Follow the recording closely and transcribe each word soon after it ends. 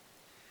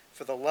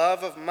For the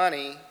love of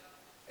money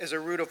is a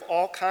root of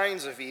all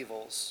kinds of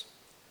evils.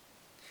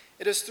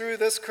 It is through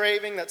this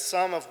craving that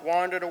some have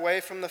wandered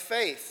away from the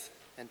faith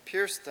and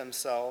pierced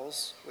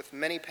themselves with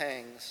many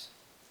pangs.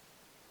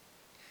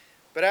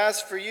 But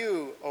as for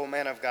you, O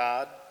man of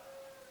God,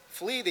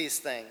 flee these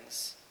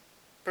things.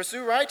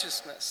 Pursue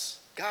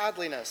righteousness,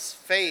 godliness,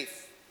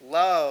 faith,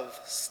 love,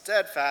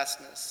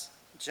 steadfastness,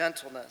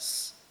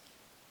 gentleness.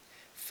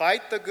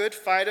 Fight the good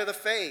fight of the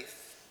faith.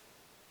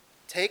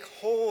 Take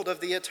hold of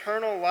the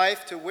eternal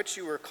life to which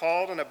you were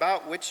called and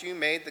about which you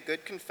made the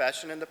good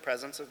confession in the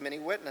presence of many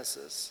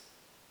witnesses.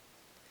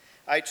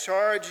 I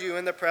charge you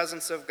in the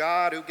presence of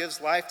God, who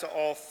gives life to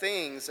all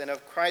things, and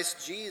of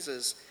Christ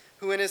Jesus,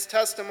 who in his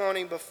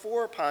testimony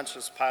before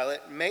Pontius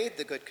Pilate made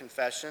the good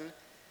confession,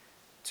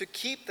 to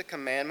keep the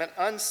commandment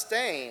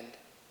unstained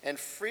and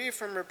free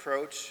from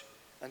reproach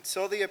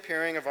until the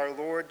appearing of our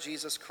Lord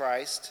Jesus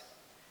Christ,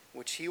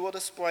 which he will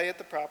display at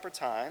the proper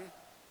time.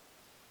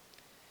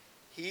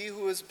 He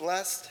who is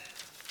blessed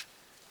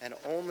and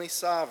only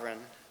sovereign,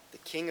 the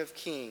King of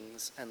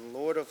kings and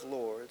Lord of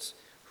lords,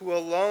 who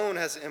alone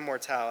has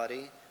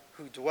immortality,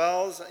 who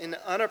dwells in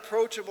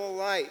unapproachable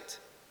light,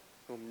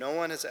 whom no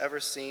one has ever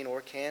seen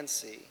or can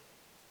see.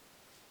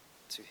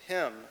 To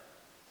him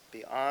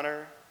be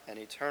honor and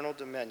eternal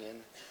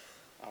dominion.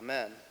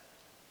 Amen.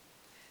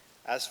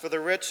 As for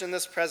the rich in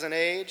this present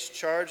age,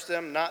 charge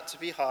them not to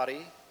be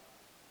haughty,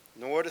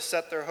 nor to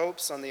set their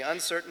hopes on the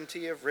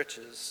uncertainty of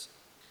riches,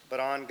 but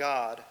on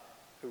God,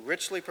 who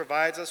richly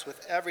provides us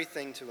with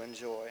everything to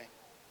enjoy.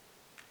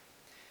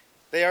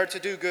 They are to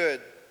do good,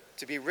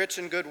 to be rich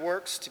in good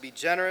works, to be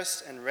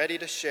generous and ready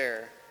to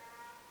share,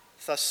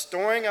 thus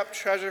storing up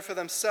treasure for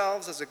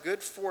themselves as a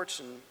good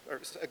fortune,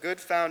 or a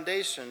good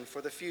foundation for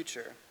the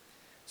future,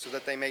 so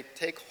that they may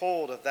take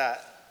hold of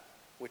that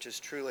which is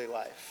truly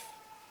life.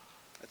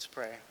 Let's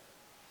pray.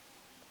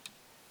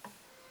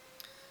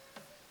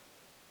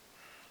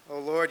 O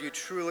Lord, you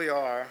truly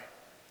are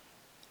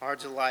our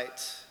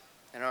delight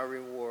and our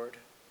reward.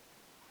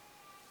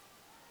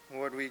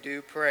 Lord, we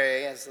do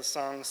pray, as the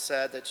song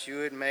said, that you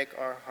would make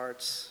our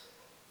hearts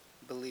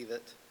believe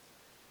it.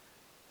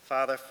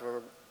 Father,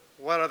 for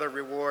what other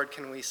reward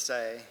can we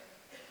say?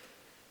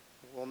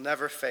 Will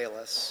never fail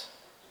us,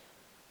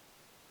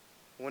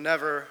 will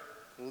never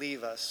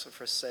leave us or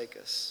forsake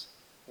us,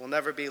 will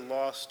never be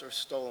lost or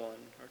stolen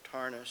or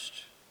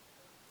tarnished,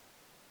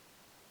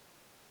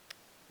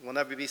 will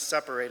never be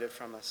separated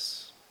from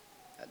us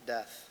at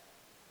death.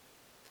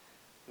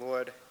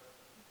 Lord,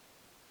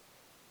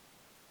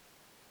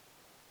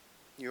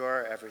 you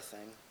are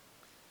everything.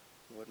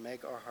 Lord,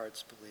 make our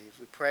hearts believe.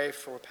 We pray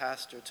for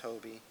Pastor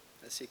Toby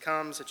as he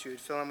comes, that you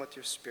would fill him with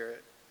your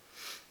Spirit,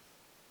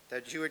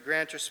 that you would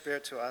grant your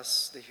Spirit to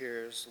us, the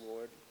hearers,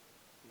 Lord,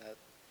 that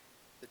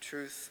the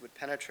truth would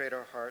penetrate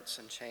our hearts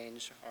and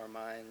change our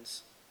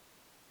minds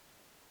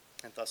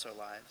and thus our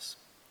lives.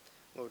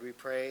 Lord, we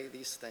pray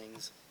these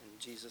things in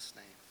Jesus'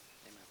 name.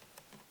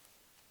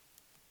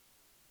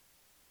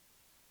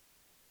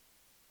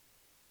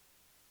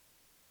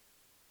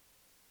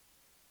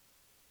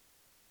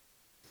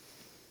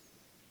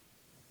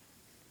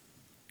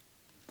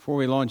 Before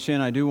we launch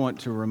in, I do want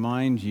to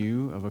remind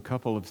you of a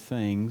couple of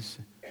things.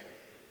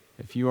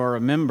 If you are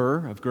a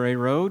member of Gray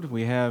Road,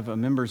 we have a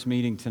members'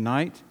 meeting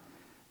tonight.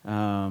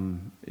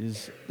 It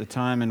is the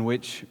time in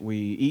which we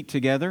eat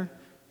together,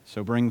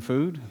 so bring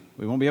food.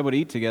 We won't be able to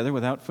eat together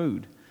without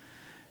food.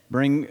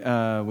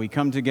 We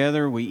come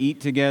together, we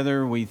eat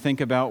together, we think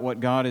about what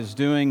God is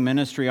doing,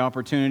 ministry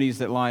opportunities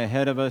that lie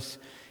ahead of us.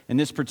 And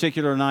this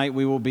particular night,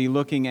 we will be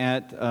looking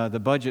at the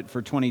budget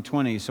for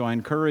 2020, so I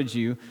encourage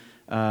you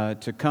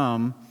to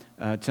come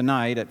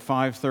tonight at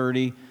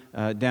 5:30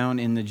 down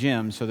in the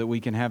gym so that we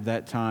can have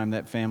that time,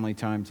 that family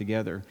time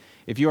together.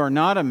 If you are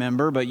not a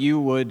member, but you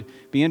would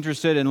be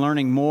interested in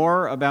learning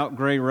more about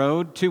Gray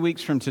Road, 2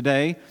 weeks from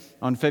today,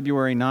 on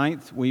February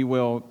 9th, we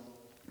will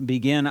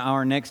begin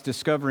our next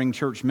Discovering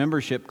Church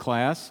membership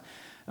class.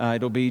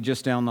 It'll be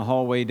just down the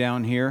hallway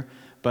down here,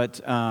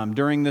 but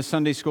during the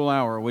Sunday school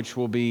hour, which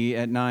will be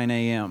at 9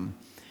 a.m.,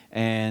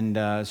 And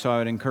so I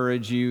would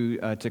encourage you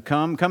to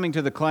come. Coming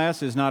to the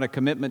class is not a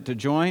commitment to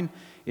join.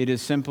 It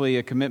is simply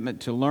a commitment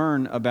to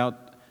learn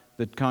about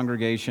the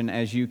congregation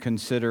as you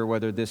consider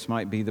whether this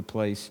might be the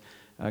place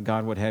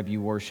God would have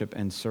you worship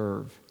and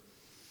serve.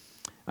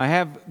 I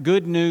have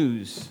good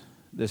news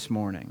this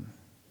morning.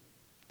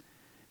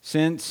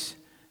 Since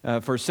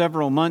for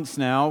several months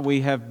now,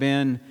 we have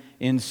been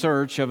in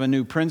search of a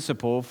new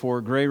principal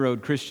for Gray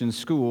Road Christian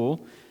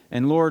School,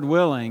 and Lord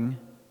willing,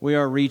 we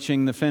are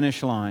reaching the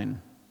finish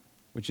line,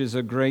 which is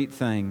a great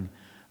thing.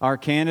 Our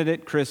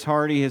candidate, Chris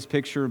Hardy, his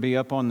picture will be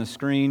up on the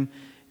screen,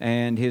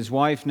 and his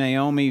wife,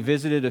 Naomi,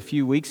 visited a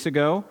few weeks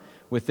ago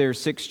with their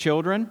 6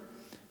 children.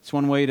 It's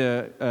one way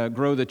to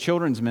grow the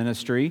children's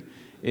ministry,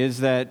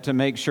 is that to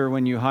make sure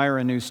when you hire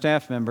a new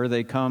staff member,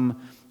 they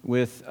come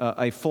with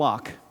a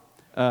flock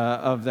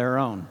of their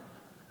own.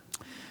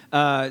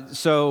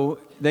 So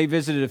they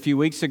visited a few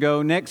weeks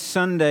ago. Next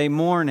Sunday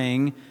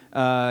morning,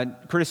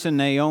 Chris and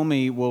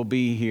Naomi will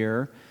be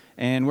here.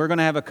 And we're going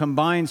to have a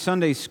combined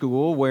Sunday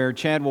school where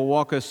Chad will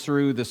walk us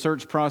through the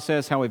search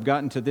process, how we've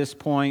gotten to this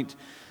point.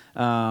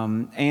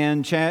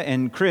 And Chad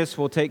and Chris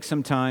will take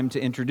some time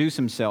to introduce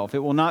himself. It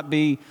will not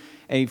be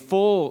a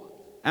full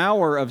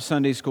hour of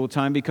Sunday school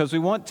time because we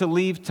want to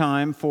leave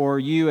time for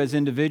you as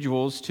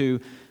individuals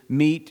to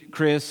meet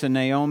Chris and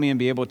Naomi and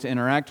be able to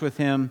interact with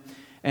him.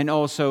 And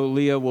also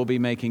Leah will be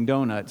making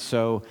donuts.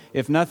 So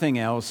if nothing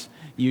else,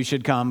 you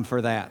should come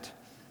for that.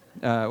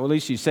 Well, at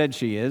least she said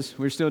she is.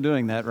 We're still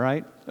doing that,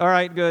 right? All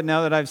right, good.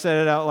 Now that I've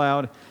said it out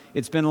loud,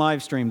 it's been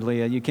live streamed,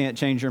 Leah. You can't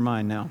change your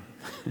mind now.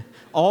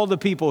 All the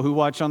people who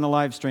watch on the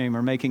live stream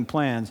are making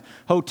plans.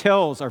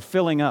 Hotels are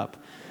filling up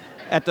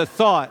at the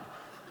thought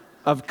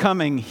of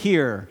coming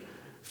here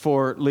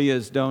for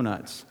Leah's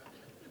donuts.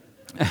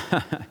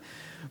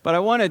 But I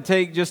want to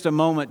take just a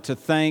moment to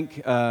thank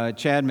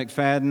Chad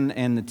McFadden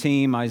and the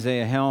team,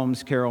 Isaiah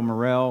Helms, Carol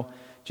Morrell,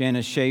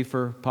 Janice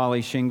Schaefer,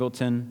 Polly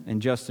Shingleton,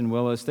 and Justin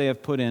Willis. They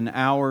have put in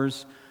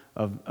hours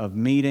of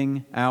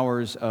meeting,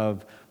 hours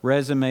of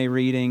resume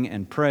reading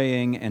and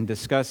praying and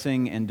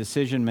discussing and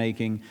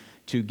decision-making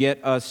to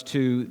get us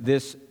to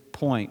this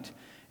point.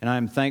 And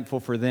I'm thankful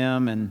for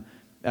them. And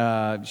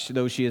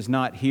though she is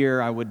not here,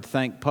 I would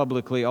thank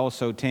publicly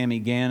also Tammy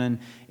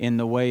Gannon in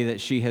the way that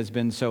she has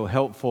been so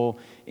helpful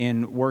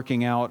in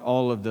working out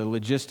all of the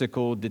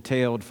logistical,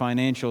 detailed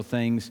financial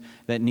things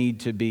that need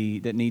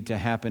to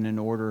happen in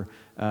order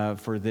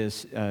for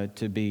this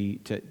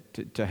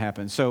to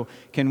happen. So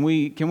can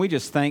we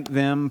just thank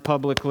them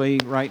publicly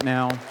right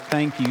now?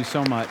 Thank you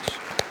so much.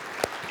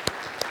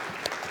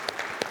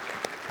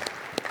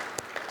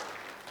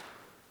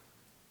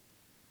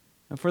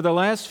 For the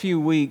last few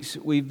weeks,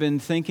 we've been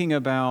thinking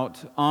about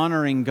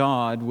honoring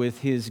God with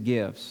His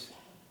gifts.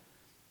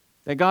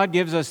 That God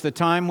gives us the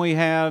time we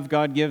have,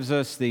 God gives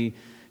us the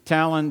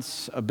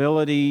talents,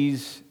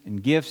 abilities,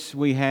 and gifts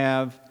we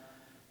have,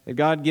 that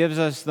God gives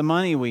us the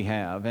money we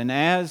have. And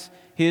as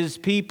His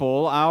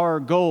people,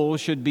 our goal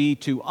should be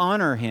to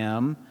honor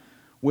Him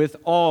with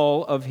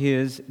all of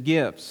His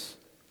gifts.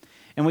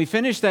 And we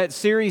finish that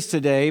series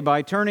today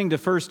by turning to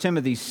 1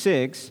 Timothy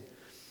 6.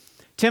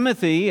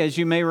 Timothy, as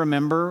you may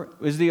remember,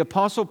 is the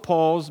Apostle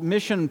Paul's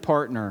mission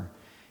partner.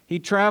 He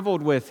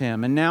traveled with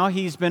him, and now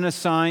he's been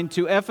assigned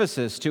to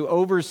Ephesus to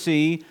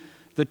oversee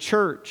the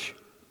church.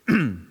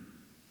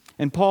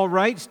 And Paul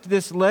writes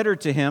this letter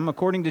to him,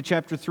 according to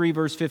chapter 3,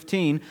 verse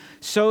 15,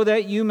 so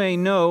that you may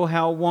know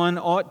how one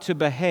ought to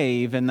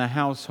behave in the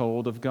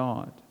household of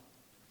God.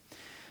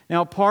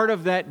 Now, part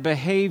of that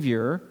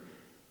behavior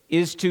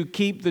is to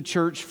keep the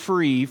church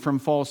free from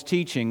false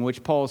teaching,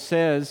 which Paul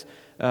says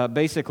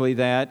basically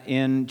that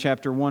in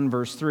chapter 1,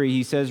 verse 3.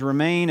 He says,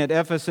 remain at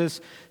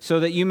Ephesus so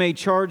that you may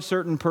charge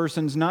certain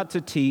persons not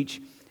to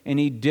teach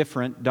any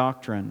different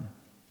doctrine.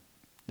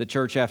 The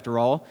church, after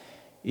all,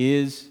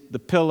 is the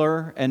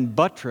pillar and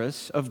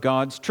buttress of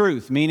God's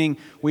truth, meaning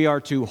we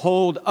are to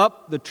hold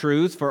up the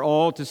truth for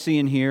all to see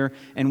and hear,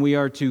 and we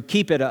are to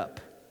keep it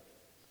up.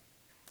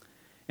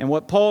 And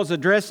what Paul's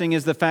addressing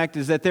is the fact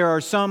is that there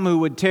are some who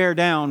would tear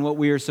down what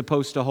we are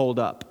supposed to hold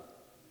up.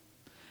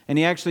 And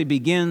he actually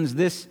begins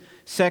this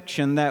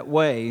section that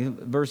way,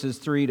 verses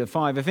 3 to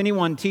 5. If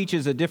anyone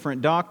teaches a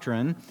different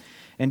doctrine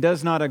and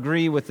does not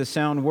agree with the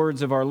sound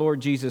words of our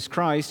Lord Jesus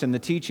Christ and the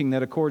teaching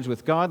that accords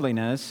with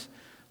godliness,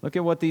 look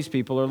at what these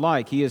people are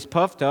like. He is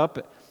puffed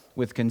up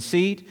with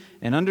conceit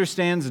and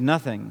understands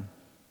nothing.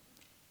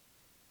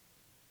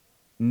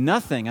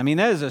 Nothing. I mean,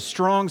 that is a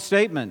strong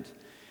statement.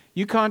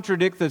 You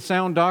contradict the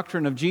sound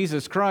doctrine of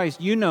Jesus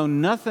Christ, you know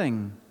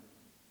nothing.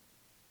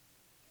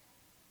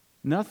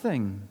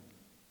 Nothing.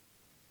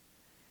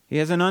 He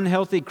has an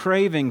unhealthy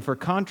craving for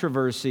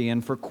controversy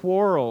and for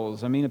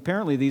quarrels. I mean,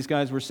 apparently these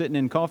guys were sitting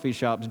in coffee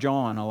shops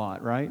jawing a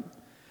lot, right?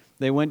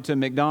 They went to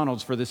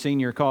McDonald's for the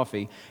senior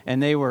coffee,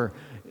 and they were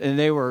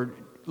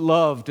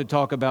loved to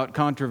talk about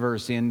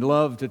controversy and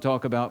loved to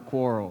talk about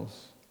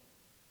quarrels,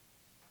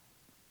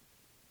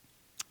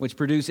 which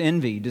produce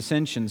envy,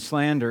 dissension,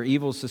 slander,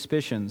 evil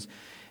suspicions,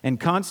 and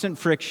constant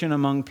friction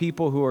among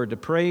people who are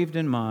depraved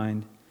in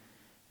mind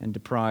and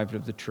deprived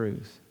of the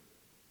truth.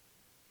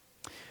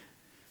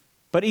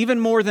 But even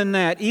more than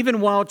that,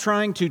 even while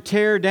trying to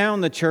tear down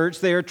the church,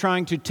 they are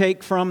trying to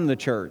take from the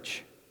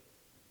church.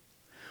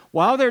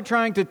 While they're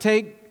trying to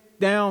take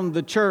down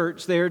the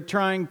church, they're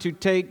trying to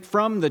take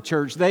from the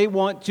church. They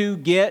want to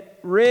get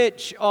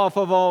rich off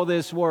of all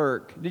this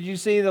work. Did you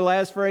see the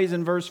last phrase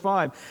in verse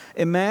 5?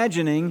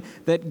 Imagining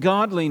that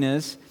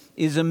godliness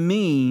is a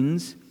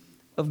means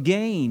of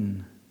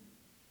gain.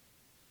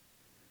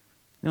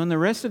 Now, in the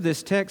rest of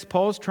this text,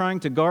 Paul's trying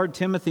to guard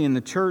Timothy and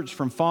the church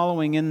from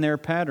following in their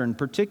pattern,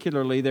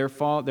 particularly their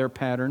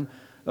pattern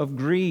of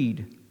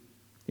greed.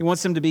 He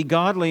wants them to be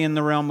godly in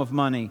the realm of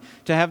money,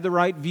 to have the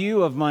right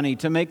view of money,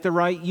 to make the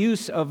right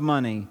use of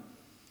money.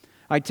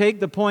 I take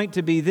the point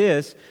to be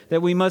this,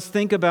 that we must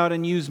think about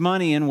and use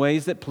money in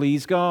ways that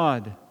please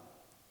God.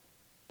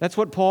 That's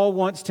what Paul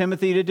wants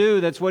Timothy to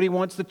do. That's what he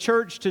wants the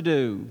church to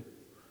do.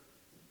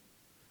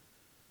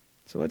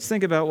 So let's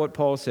think about what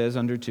Paul says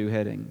under two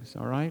headings,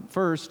 all right?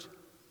 First,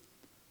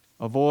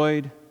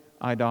 avoid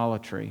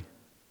idolatry.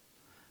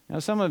 Now,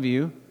 some of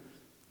you,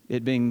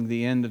 it being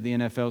the end of the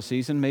NFL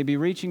season, may be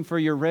reaching for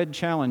your red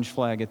challenge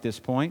flag at this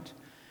point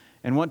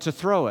and want to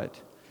throw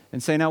it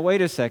and say, now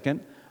wait a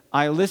second,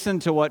 I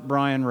listened to what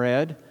Brian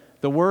read.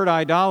 The word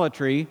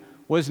idolatry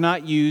was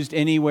not used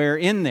anywhere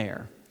in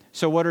there.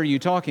 So what are you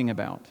talking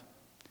about?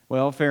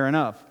 Well, fair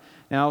enough.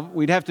 Now,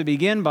 we'd have to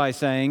begin by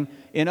saying,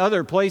 in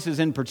other places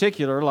in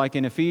particular, like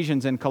in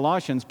Ephesians and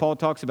Colossians, Paul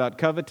talks about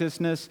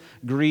covetousness,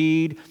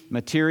 greed,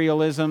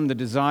 materialism, the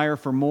desire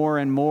for more,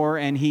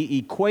 and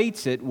he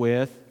equates it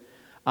with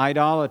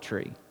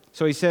idolatry.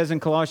 So he says in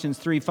Colossians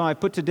 3:5,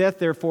 "Put to death,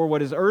 therefore,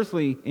 what is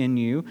earthly in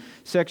you,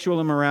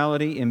 sexual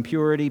immorality,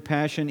 impurity,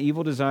 passion,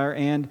 evil desire,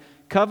 and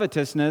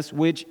covetousness,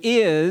 which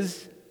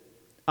is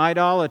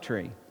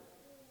idolatry."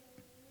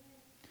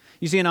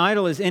 You see, an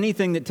idol is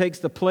anything that takes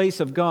the place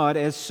of God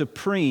as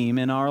supreme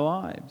in our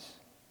lives.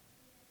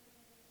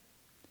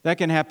 That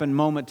can happen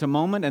moment to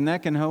moment, and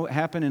that can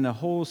happen in a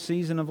whole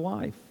season of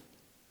life.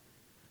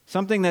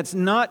 Something that's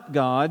not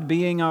God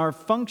being our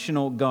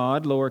functional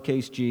God,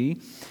 lowercase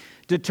g,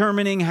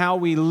 determining how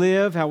we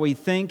live, how we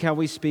think, how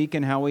we speak,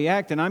 and how we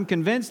act. And I'm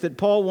convinced that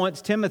Paul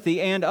wants Timothy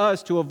and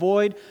us to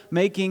avoid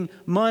making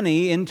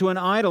money into an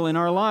idol in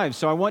our lives.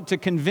 So I want to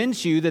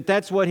convince you that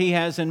that's what he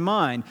has in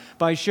mind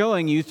by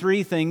showing you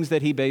 3 things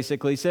that he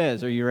basically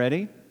says. Are you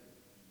ready?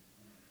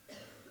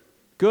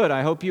 Good,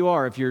 I hope you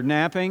are. If you're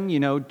napping,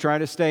 try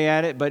to stay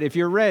at it. But if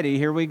you're ready,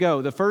 here we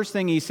go. The first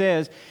thing he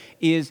says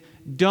is,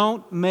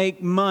 don't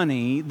make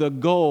money the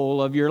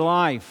goal of your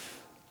life.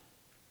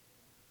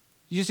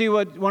 You see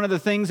one of the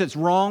things that's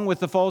wrong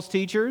with the false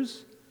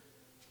teachers?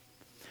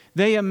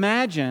 They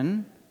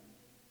imagine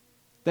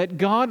that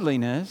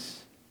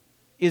godliness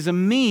is a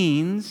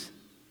means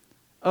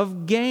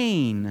of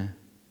gain.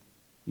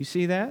 You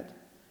see that?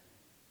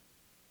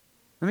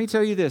 Let me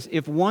tell you this.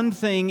 If one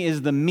thing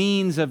is the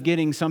means of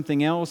getting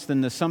something else, then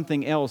the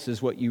something else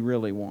is what you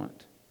really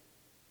want.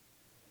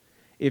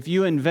 If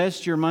you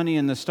invest your money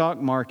in the stock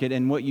market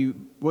and what you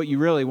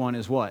really want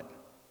is what?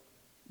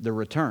 The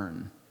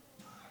return.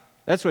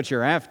 That's what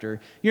you're after.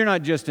 You're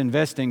not just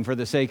investing for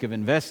the sake of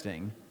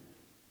investing.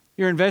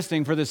 You're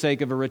investing for the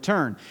sake of a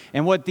return.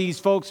 And what these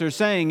folks are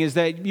saying is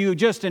that you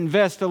just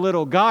invest a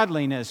little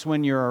godliness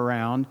when you're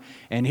around,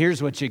 and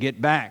here's what you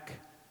get back.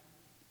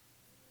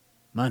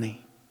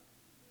 Money.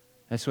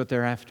 That's what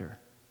they're after.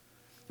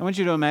 I want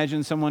you to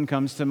imagine someone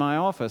comes to my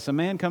office. A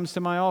man comes to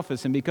my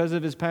office, and because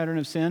of his pattern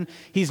of sin,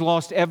 he's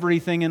lost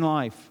everything in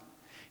life.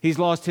 He's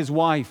lost his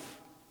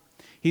wife.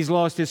 He's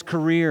lost his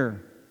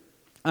career.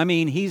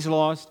 He's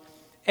lost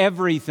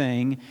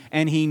everything,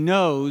 and he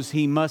knows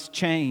he must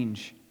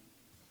change.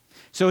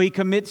 So he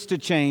commits to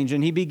change,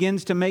 and he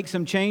begins to make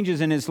some changes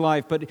in his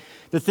life. But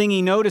the thing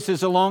he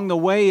notices along the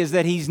way is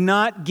that he's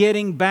not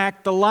getting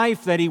back the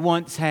life that he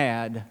once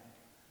had.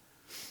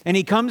 And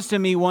he comes to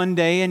me one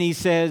day and he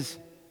says,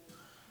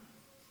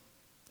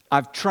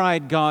 I've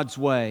tried God's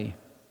way,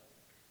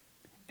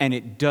 and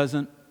it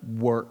doesn't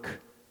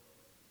work.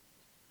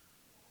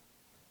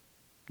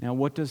 Now,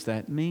 what does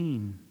that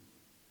mean?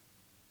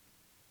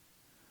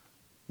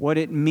 What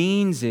it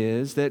means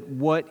is that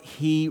what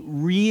he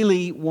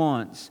really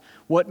wants,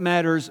 what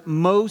matters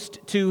most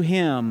to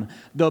him,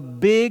 the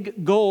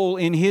big goal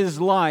in his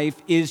life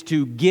is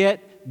to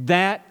get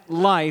that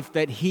life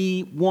that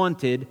he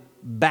wanted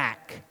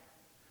back.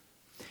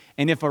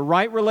 And if a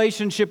right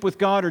relationship with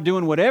God or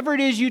doing whatever it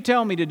is you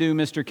tell me to do,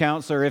 Mr.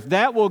 Counselor, if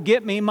that will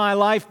get me my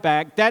life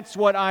back, that's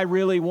what I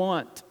really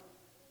want.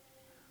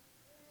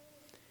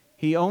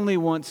 He only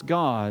wants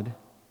God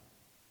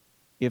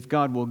if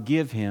God will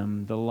give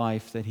him the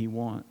life that he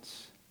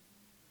wants.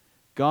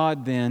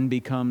 God then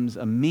becomes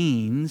a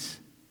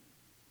means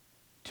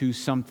to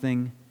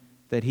something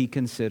that he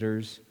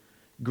considers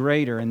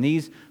greater. And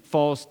these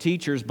false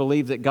teachers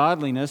believe that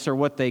godliness, or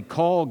what they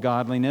call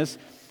godliness,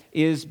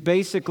 is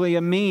basically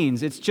a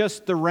means. It's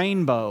just the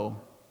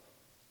rainbow.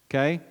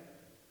 Okay?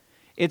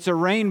 It's a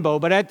rainbow,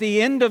 but at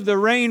the end of the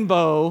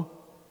rainbow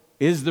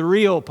is the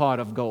real pot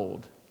of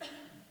gold.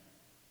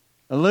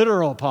 A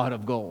literal pot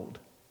of gold.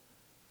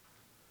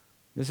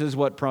 This is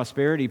what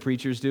prosperity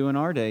preachers do in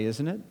our day,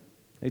 isn't it?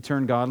 They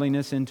turn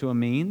godliness into a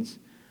means,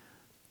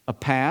 a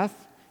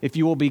path. If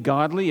you will be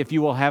godly, if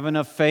you will have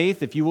enough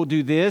faith, if you will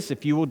do this,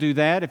 if you will do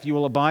that, if you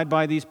will abide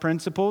by these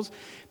principles,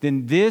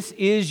 then this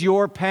is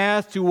your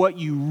path to what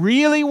you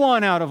really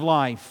want out of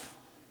life.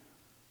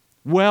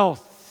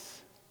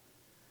 Wealth,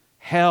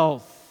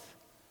 health,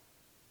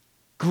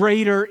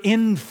 greater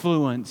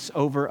influence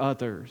over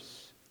others.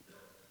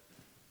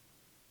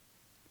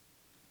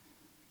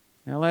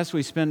 Now, lest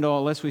we spend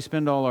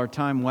all our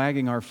time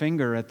wagging our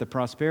finger at the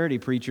prosperity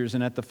preachers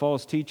and at the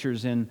false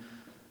teachers in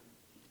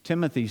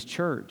Timothy's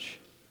church,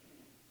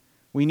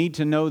 we need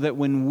to know that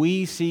when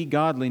we see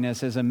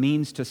godliness as a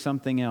means to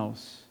something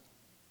else,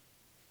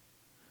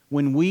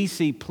 when we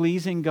see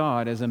pleasing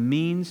God as a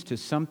means to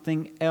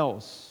something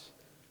else,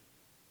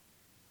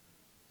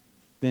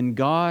 then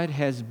God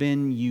has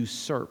been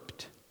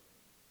usurped,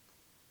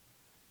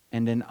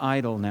 and an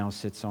idol now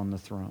sits on the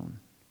throne.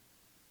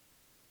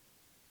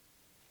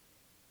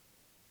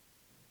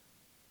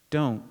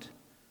 Don't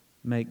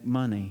make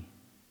money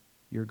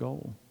your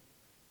goal.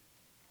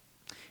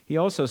 He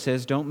also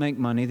says, don't make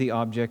money the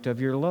object of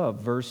your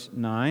love. Verse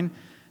 9,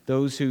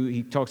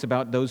 he talks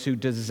about those who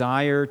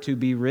desire to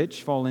be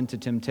rich fall into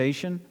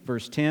temptation.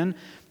 Verse 10,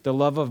 the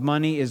love of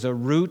money is a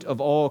root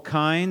of all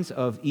kinds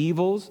of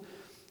evils.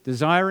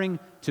 Desiring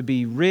to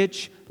be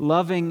rich,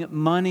 loving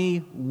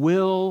money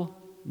will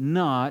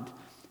not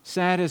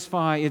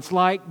satisfy. It's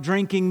like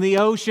drinking the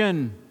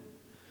ocean.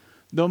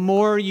 The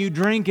more you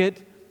drink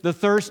it, the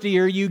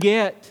thirstier you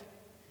get.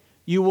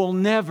 You will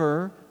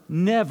never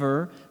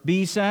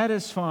be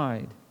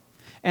satisfied.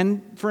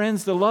 And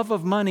friends, the love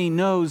of money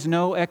knows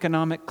no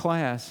economic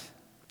class.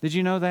 Did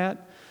you know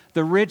that?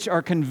 The rich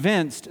are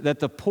convinced that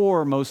the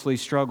poor mostly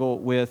struggle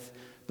with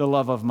the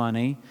love of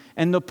money,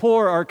 and the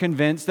poor are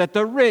convinced that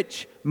the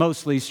rich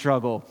mostly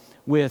struggle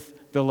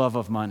with the love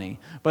of money.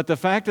 But the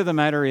fact of the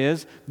matter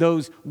is,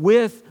 those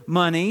with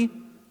money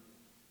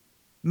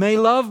may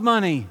love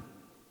money,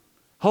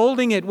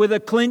 holding it with a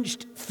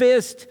clenched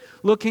fist,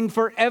 looking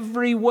for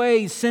every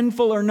way,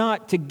 sinful or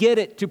not, to get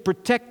it, to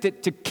protect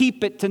it, to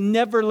keep it, to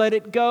never let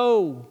it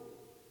go.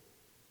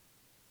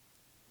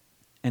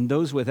 And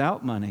those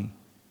without money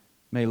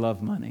may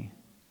love money,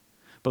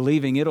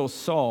 believing it'll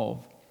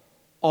solve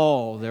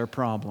all their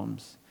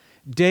problems,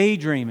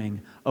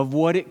 daydreaming of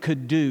what it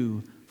could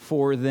do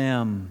for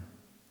them,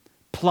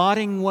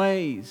 plotting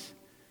ways,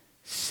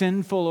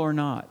 sinful or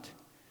not,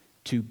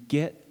 to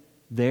get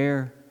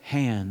their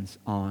hands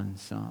on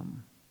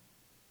some.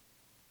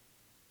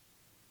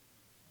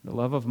 The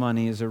love of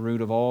money is a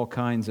root of all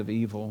kinds of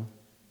evil.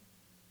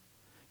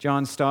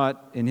 John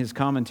Stott, in his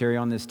commentary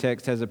on this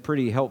text, has a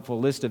pretty helpful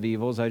list of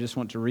evils. I just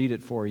want to read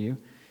it for you.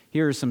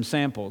 Here are some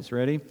samples.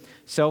 Ready?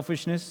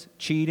 Selfishness,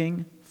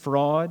 cheating,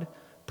 fraud,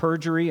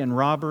 perjury and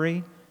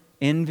robbery,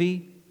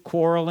 envy,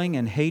 quarreling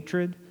and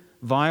hatred,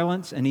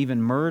 violence and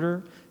even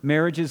murder,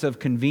 marriages of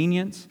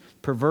convenience,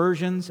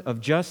 perversions of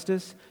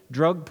justice,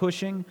 drug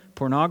pushing,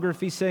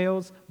 pornography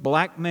sales,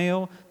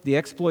 blackmail, the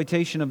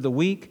exploitation of the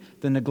weak,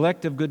 the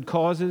neglect of good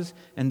causes,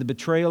 and the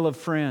betrayal of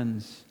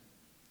friends.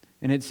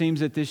 And it seems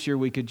that this year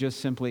we could just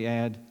simply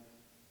add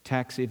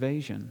tax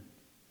evasion.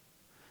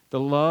 The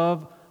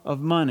love of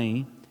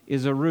money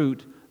is a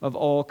root of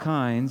all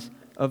kinds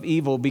of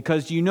evil,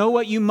 because you know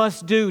what you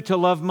must do to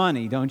love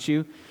money, don't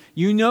you?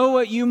 You know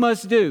what you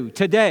must do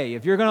today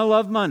if you're going to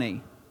love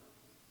money.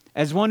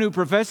 As one who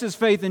professes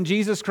faith in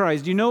Jesus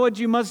Christ, you know what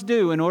you must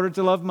do in order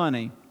to love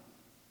money?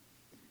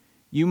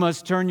 You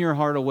must turn your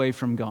heart away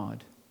from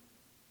God.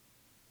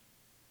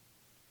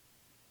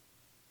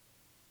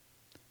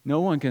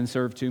 No one can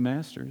serve two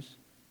masters.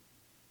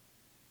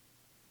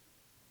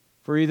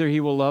 For either he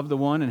will love the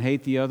one and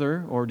hate the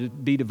other, or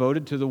be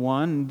devoted to the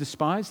one and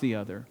despise the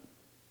other.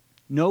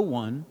 No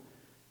one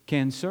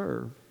can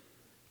serve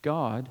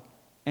God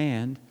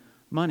and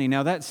money.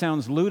 Now that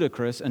sounds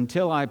ludicrous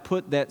until I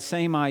put that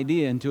same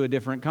idea into a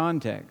different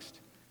context.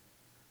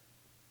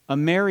 A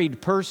married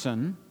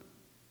person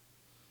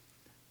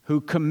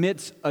who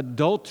commits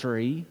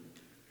adultery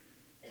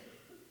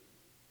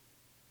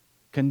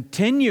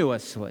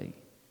continuously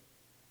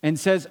and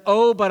says,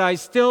 "Oh, but I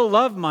still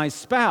love my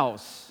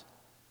spouse."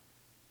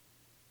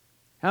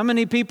 How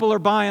many people are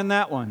buying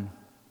that one?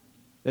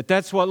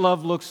 That's what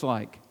love looks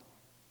like?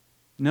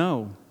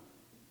 No.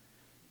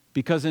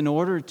 Because in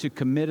order to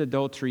commit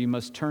adultery, you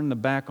must turn the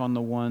back on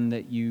the one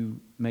that you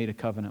made a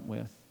covenant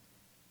with.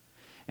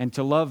 And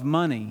to love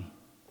money,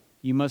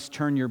 you must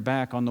turn your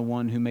back on the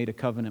one who made a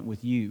covenant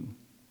with you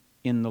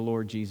in the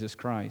Lord Jesus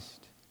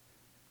Christ.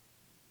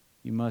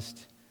 You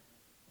must,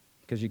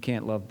 because you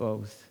can't love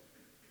both.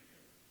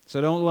 So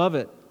don't love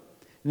it.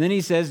 And then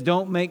he says,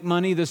 don't make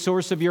money the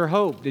source of your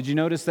hope. Did you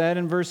notice that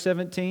in verse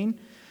 17?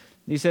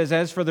 He says,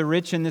 as for the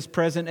rich in this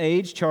present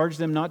age, charge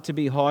them not to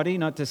be haughty,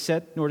 nor to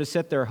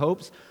set their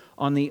hopes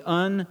on the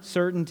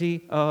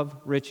uncertainty of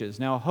riches.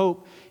 Now,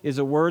 hope is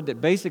a word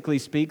that basically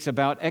speaks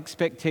about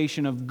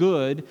expectation of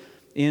good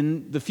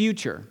in the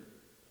future.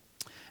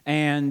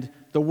 And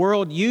the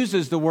world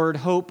uses the word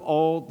hope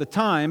all the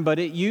time, but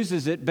it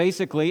uses it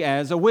basically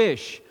as a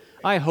wish.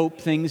 I hope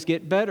things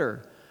get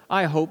better.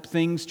 I hope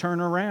things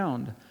turn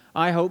around.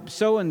 I hope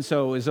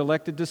so-and-so is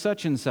elected to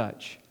such and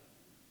such.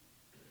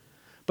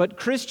 But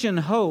Christian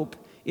hope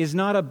is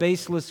not a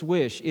baseless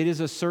wish. It is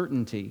a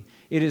certainty.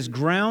 It is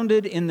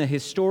grounded in the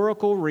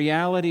historical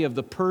reality of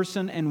the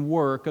person and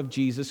work of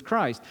Jesus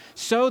Christ.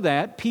 So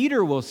that,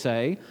 Peter will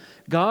say,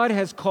 God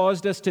has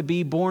caused us to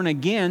be born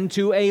again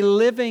to a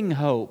living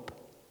hope.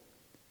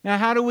 Now,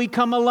 how do we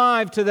come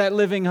alive to that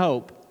living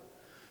hope?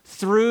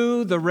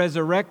 Through the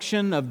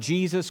resurrection of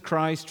Jesus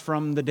Christ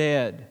from the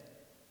dead.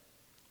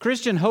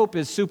 Christian hope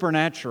is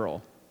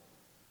supernatural.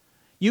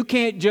 You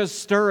can't just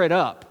stir it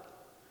up.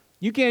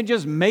 You can't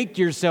just make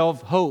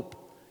yourself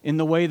hope in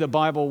the way the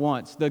Bible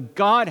wants. The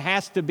God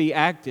has to be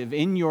active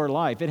in your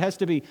life. It has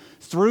to be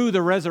through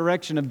the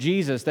resurrection of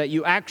Jesus that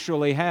you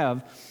actually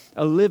have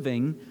a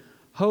living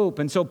hope.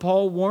 And so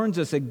Paul warns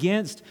us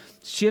against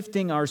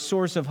shifting our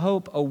source of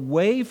hope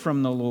away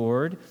from the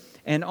Lord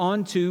and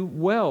onto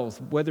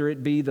wealth, whether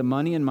it be the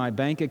money in my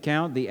bank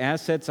account, the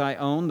assets I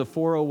own, the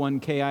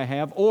 401k I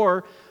have,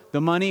 or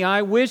the money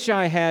I wish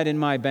I had in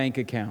my bank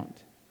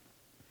account.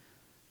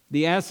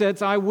 The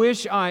assets I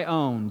wish I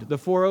owned, the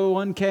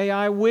 401k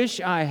I wish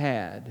I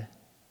had.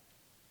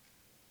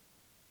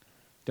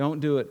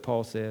 Don't do it,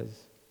 Paul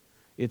says.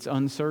 It's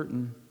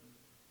uncertain.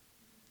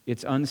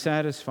 It's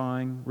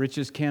unsatisfying.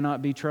 Riches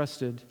cannot be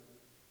trusted.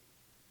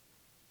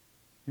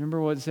 Remember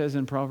what it says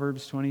in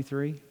Proverbs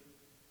 23?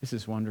 This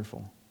is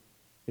wonderful.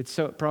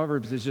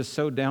 Proverbs is just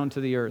so down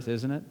to the earth,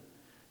 isn't it?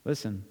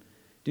 Listen.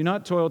 Do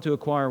not toil to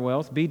acquire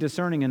wealth. Be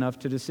discerning enough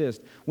to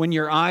desist. When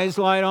your eyes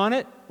light on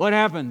it, what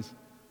happens?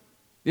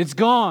 It's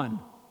gone.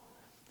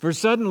 For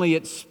suddenly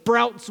it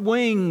sprouts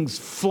wings,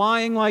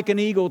 flying like an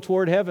eagle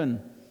toward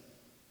heaven.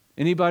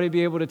 Anybody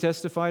be able to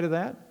testify to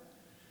that?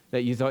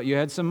 That you thought you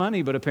had some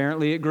money, but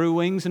apparently it grew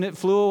wings and it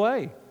flew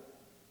away.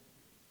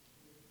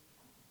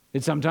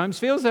 It sometimes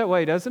feels that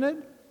way, doesn't it?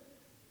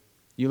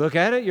 You look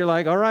at it, you're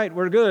like, all right,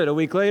 we're good. A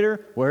week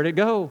later, where'd it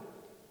go?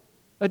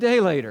 A day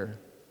later,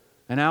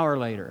 an hour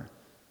later,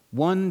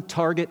 one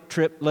Target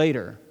trip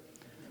later.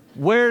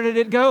 Where did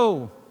it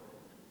go?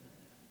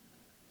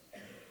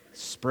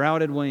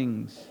 Sprouted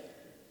wings,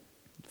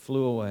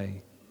 flew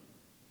away.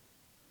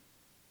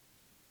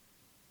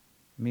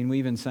 I mean, we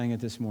even sang it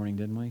this morning,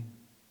 didn't we?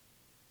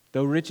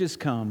 Though riches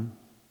come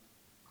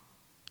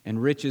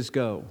and riches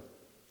go,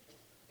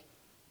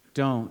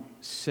 don't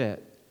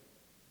set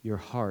your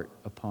heart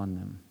upon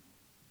them.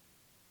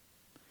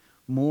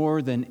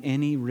 More than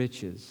any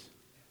riches,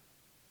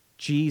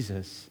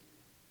 Jesus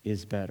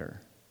is better.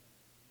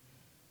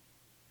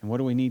 And what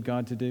do we need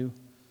God to do?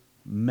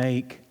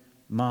 Make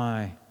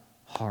my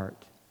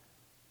heart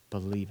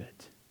believe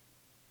it.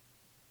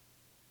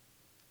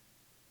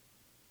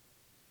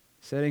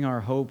 Setting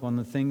our hope on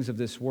the things of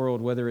this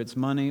world, whether it's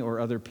money or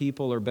other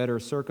people or better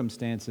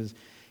circumstances,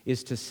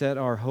 is to set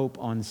our hope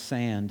on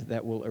sand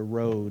that will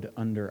erode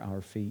under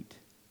our feet.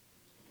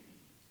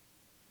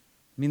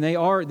 I mean,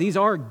 these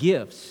are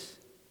gifts.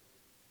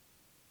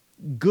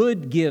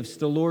 Good gifts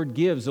the Lord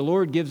gives. The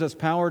Lord gives us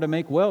power to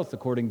make wealth,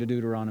 according to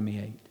Deuteronomy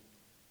 8.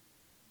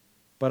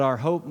 But our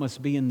hope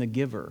must be in the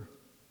giver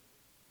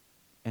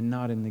and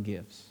not in the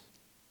gifts.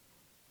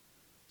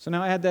 So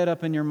now add that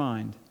up in your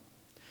mind.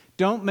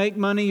 Don't make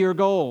money your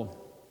goal.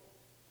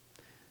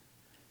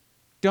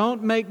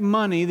 Don't make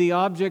money the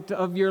object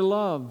of your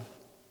love.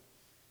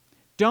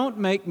 Don't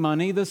make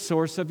money the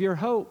source of your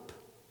hope.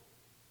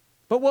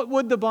 But what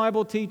would the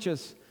Bible teach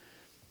us?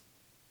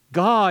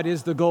 God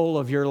is the goal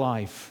of your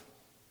life.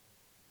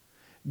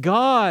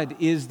 God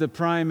is the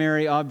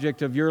primary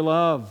object of your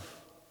love.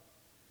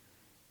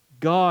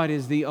 God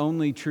is the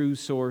only true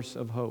source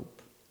of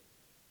hope.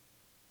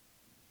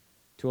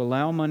 To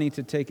allow money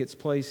to take its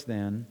place,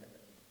 then,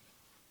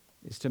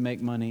 is to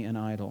make money an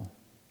idol.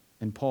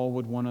 And Paul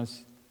would want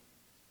us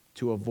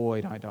to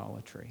avoid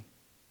idolatry.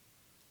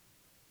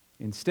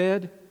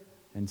 Instead,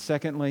 and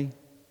secondly,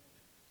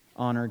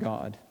 honor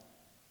God.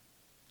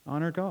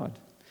 Honor God.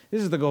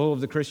 This is the goal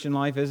of the Christian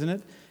life, isn't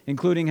it?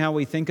 Including how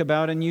we think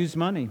about and use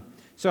money.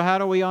 So how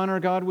do we honor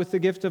God with the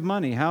gift of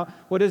money?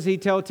 What does he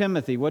tell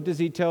Timothy? What does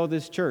he tell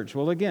this church?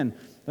 Well, again,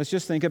 let's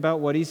just think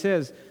about what he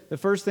says. The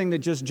first thing that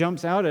just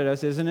jumps out at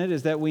us, isn't it,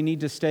 is that we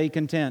need to stay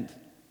content.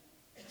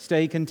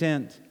 Stay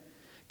content.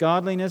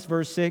 Godliness,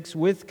 verse 6,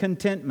 with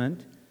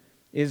contentment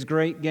is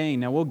great gain.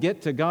 Now, we'll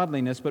get to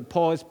godliness, but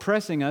Paul is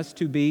pressing us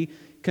to be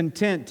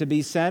content, to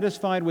be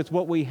satisfied with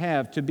what we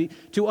have,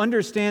 to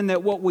understand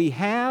that what we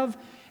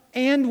have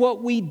and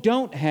what we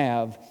don't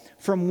have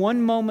from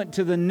one moment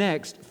to the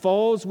next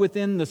falls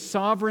within the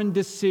sovereign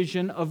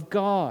decision of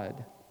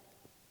God.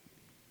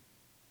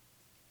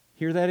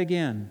 Hear that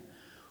again.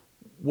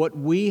 What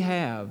we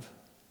have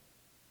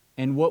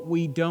and what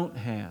we don't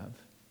have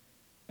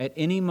at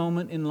any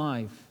moment in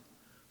life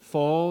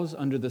falls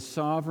under the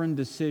sovereign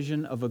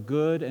decision of a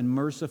good and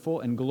merciful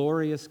and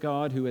glorious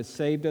God who has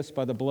saved us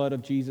by the blood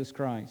of Jesus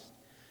Christ.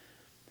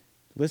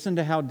 Listen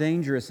to how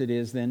dangerous it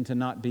is then to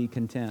not be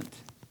content.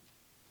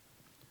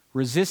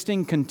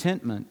 Resisting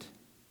contentment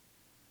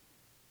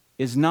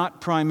is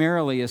not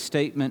primarily a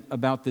statement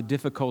about the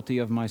difficulty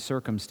of my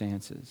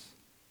circumstances.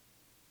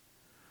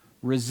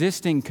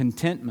 Resisting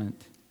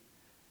contentment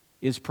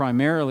is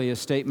primarily a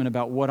statement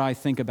about what I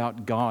think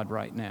about God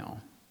right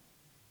now,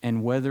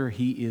 and whether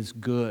He is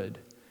good,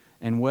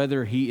 and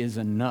whether He is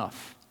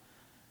enough,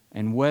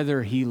 and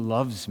whether He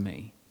loves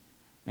me,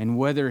 and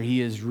whether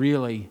He is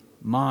really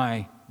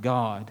my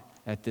God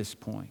at this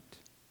point.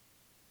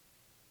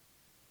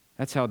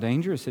 That's how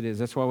dangerous it is.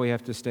 That's why we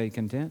have to stay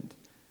content.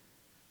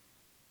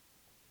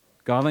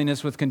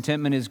 Godliness with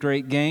contentment is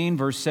great gain.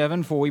 Verse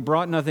 7, for we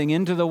brought nothing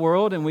into the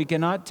world, and we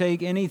cannot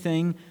take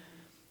anything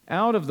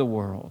out of the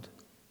world.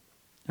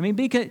 I mean,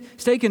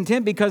 stay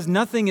content because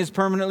nothing is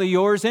permanently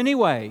yours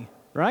anyway.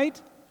 Right?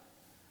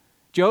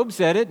 Job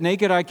said it,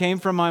 naked I came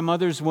from my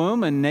mother's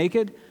womb, and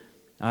naked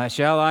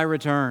shall I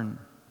return.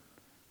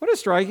 What a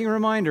striking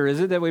reminder, is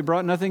it, that we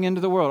brought nothing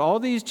into the world.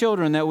 All these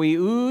children that we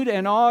oohed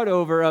and awed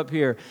over up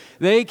here,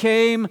 they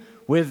came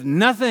with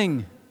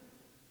nothing.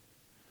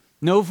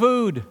 No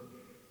food.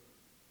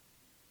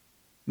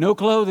 No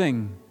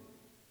clothing.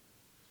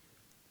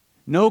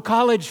 No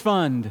college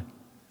fund.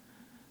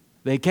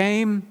 They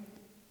came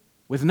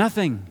with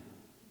nothing.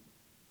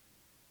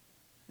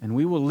 And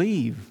we will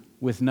leave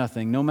with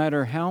nothing. No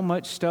matter how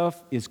much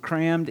stuff is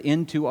crammed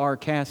into our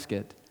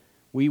casket,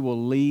 we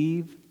will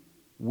leave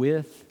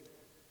with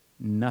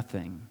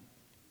nothing.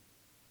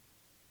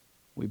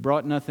 We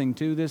brought nothing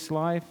to this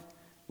life.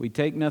 We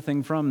take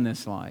nothing from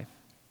this life.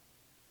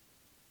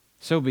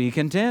 So be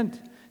content.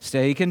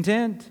 Stay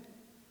content.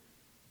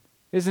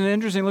 Isn't it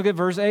interesting? Look at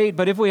verse 8.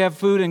 But if we have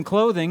food and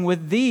clothing,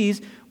 with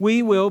these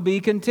we will be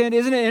content.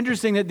 Isn't it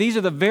interesting that these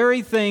are the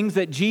very things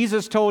that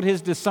Jesus told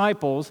His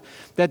disciples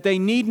that they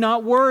need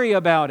not worry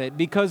about it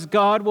because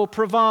God will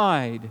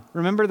provide?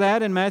 Remember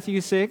that in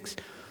Matthew 6?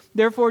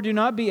 Therefore do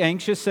not be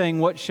anxious, saying,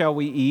 what shall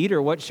we eat, or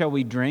what shall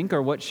we drink,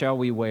 or what shall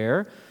we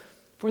wear?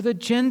 For the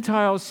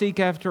Gentiles seek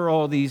after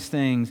all these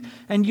things,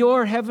 and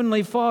your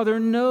heavenly Father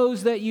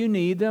knows that you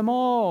need them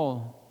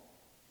all.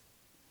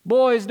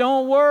 Boys,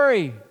 don't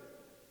worry.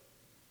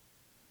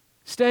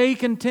 Stay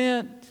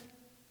content.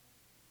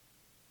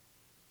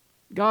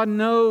 God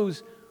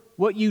knows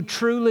what you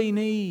truly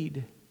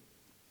need.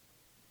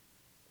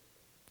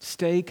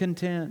 Stay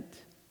content.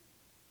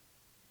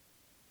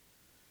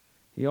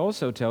 He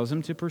also tells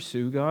them to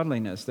pursue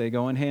godliness. They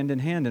go in hand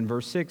in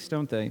verse 6,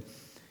 don't they?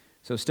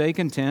 So stay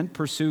content,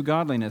 pursue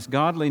godliness.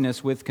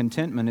 Godliness with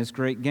contentment is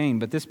great gain.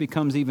 But this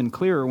becomes even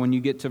clearer when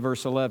you get to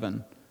verse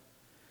 11.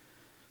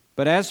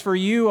 But as for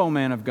you, O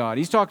man of God,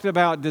 he's talked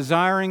about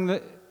desiring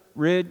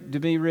to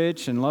be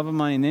rich and love of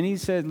money. And then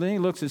he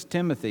looks at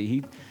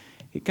Timothy.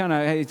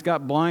 He's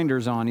got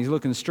blinders on. He's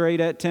looking straight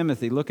at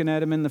Timothy, looking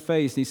at him in the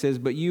face. He says,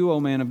 but you, O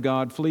man of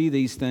God, flee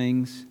these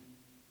things.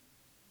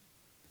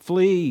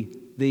 Flee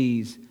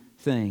these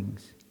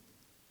things.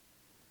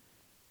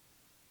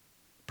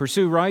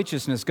 Pursue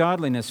righteousness,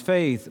 godliness,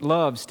 faith,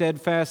 love,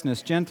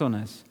 steadfastness,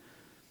 gentleness.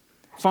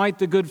 Fight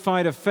the good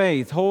fight of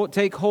faith.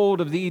 Take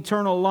hold of the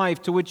eternal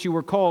life to which you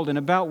were called and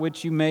about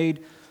which you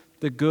made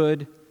the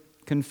good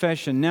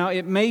confession. Now,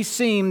 it may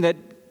seem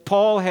that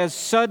Paul has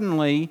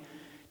suddenly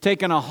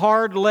taken a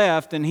hard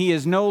left and he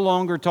is no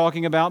longer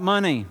talking about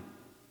money.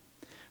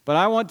 But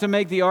I want to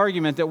make the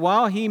argument that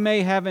while he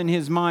may have in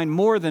his mind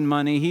more than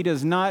money, he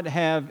does not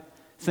have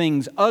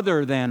things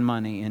other than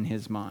money in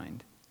his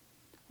mind.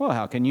 Well,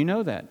 how can you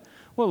know that?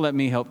 Well, let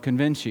me help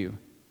convince you.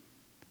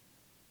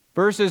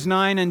 Verses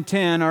 9 and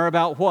 10 are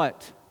about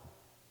what?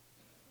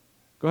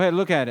 Go ahead,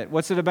 look at it.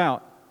 What's it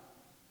about?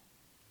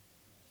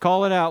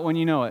 Call it out when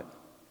you know it.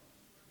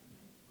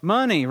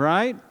 Money,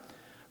 right?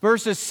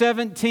 Verses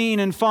 17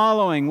 and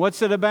following,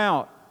 what's it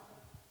about?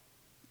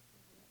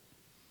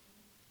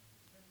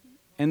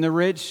 And the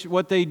rich,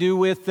 what they do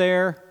with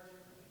their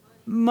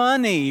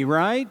money,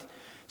 right?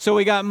 So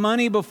we got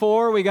money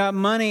before, we got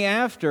money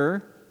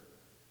after.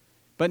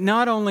 But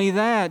not only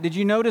that, did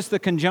you notice the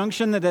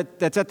conjunction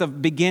that's at the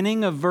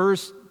beginning of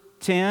verse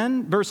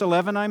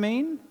 11, I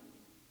mean?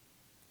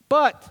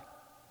 But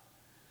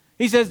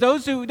he says,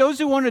 those who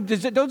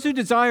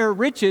desire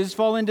riches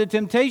fall into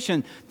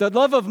temptation. The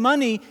love of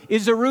money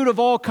is the root of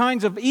all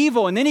kinds of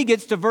evil. And then he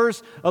gets to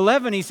verse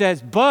 11, he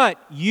says,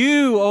 but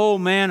you, O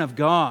man of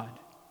God,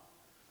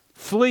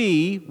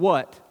 flee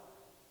what?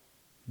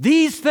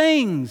 These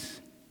things.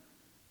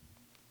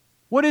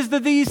 What is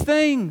these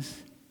things?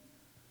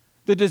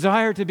 The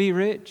desire to be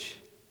rich,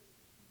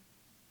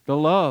 the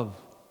love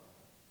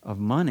of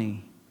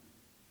money.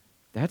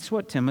 That's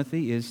what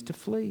Timothy is to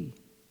flee.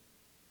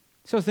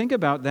 So think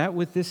about that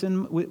with this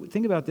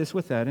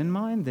with that in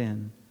mind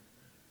then.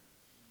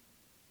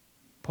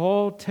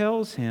 Paul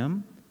tells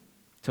him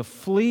to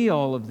flee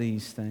all of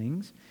these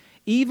things,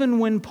 even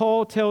when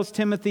Paul tells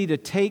Timothy to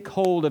take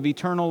hold of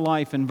eternal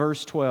life in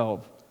verse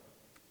 12.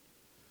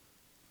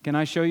 Can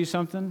I show you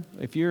something?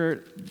 If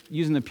you're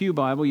using the Pew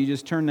Bible, you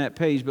just turn that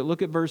page, but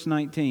look at verse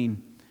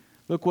 19.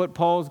 Look what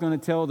Paul's going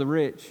to tell the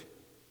rich.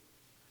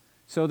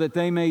 So that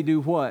they may do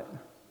what?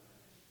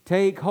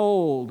 Take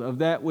hold of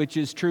that which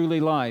is truly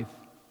life.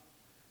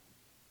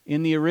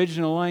 In the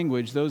original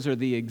language, those are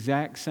the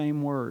exact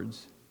same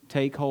words.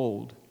 Take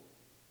hold.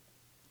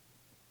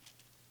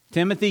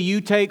 Timothy,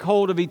 you take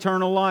hold of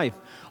eternal life.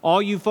 All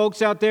you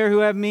folks out there who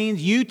have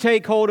means, you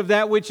take hold of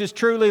that which is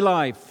truly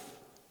life.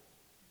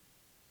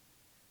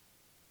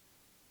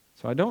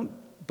 So I don't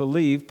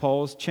believe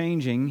Paul's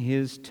changing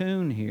his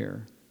tune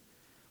here.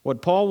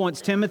 What Paul wants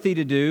Timothy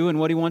to do and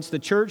what he wants the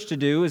church to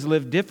do is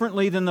live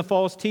differently than the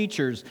false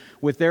teachers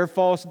with their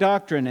false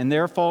doctrine and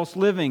their false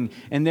living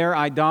and their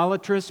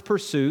idolatrous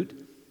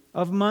pursuit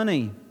of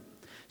money.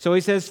 So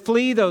he says,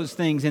 flee those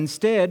things.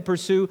 Instead,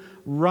 pursue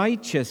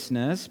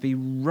righteousness. Be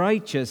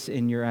righteous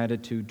in your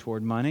attitude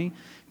toward money.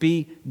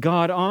 Be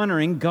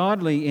God-honoring,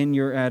 godly in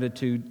your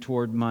attitude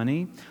toward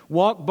money.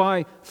 Walk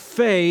by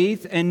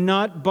faith and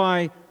not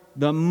by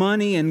the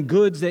money and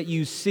goods that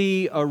you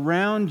see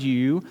around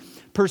you.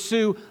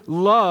 Pursue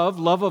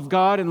love of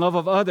God and love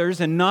of others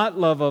and not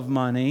love of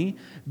money.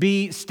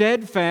 Be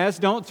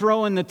steadfast. Don't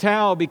throw in the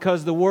towel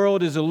because the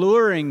world is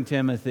alluring,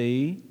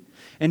 Timothy.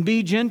 And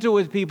be gentle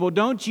with people.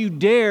 Don't you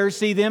dare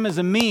see them as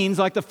a means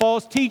like the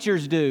false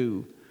teachers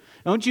do.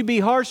 Don't you be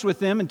harsh with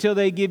them until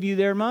they give you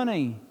their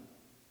money.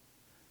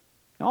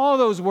 All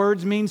those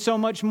words mean so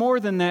much more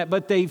than that,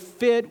 but they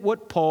fit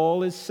what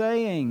Paul is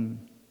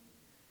saying.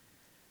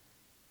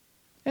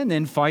 And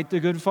then fight the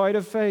good fight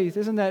of faith.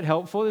 Isn't that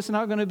helpful? It's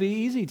not going to be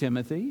easy,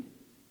 Timothy.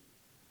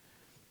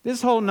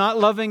 This whole not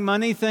loving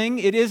money thing,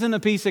 it isn't a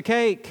piece of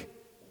cake.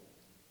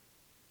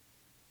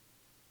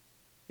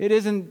 It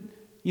isn't,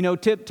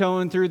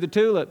 tiptoeing through the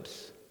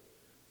tulips.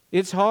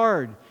 It's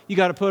hard. You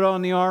got to put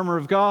on the armor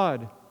of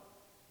God.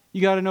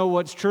 You got to know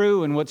what's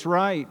true and what's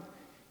right.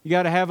 You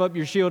got to have up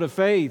your shield of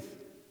faith.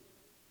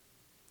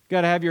 You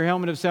got to have your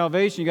helmet of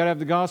salvation. You got to have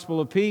the gospel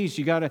of peace.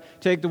 You got to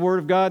take the word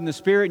of God and the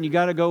Spirit, and you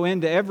got to go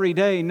into every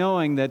day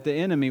knowing that the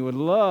enemy would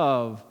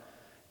love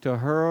to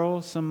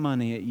hurl some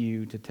money at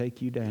you to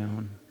take you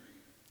down.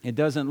 It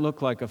doesn't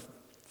look like a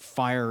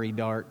fiery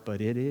dart,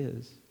 but it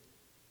is.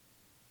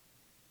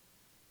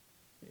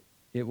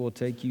 It will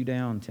take you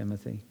down,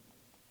 Timothy.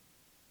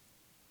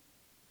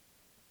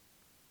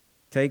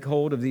 Take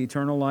hold of the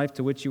eternal life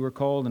to which you were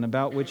called and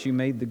about which you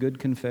made the good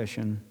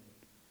confession.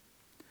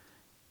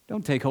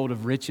 Don't take hold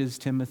of riches,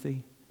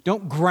 Timothy.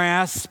 Don't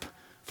grasp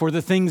for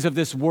the things of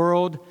this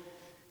world.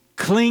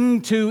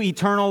 Cling to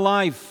eternal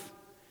life.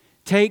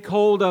 Take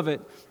hold of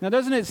it. Now,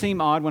 doesn't it seem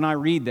odd when I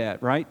read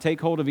that, right?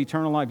 Take hold of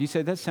eternal life. You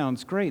say, that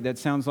sounds great. That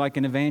sounds like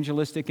an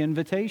evangelistic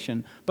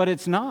invitation. But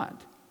it's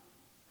not.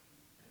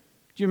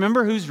 Do you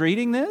remember who's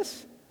reading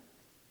this?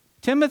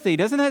 Timothy.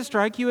 Doesn't that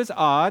strike you as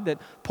odd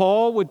that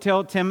Paul would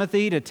tell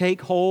Timothy to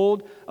take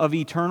hold of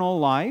eternal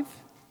life?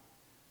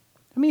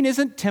 I mean,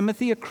 isn't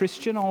Timothy a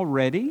Christian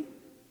already?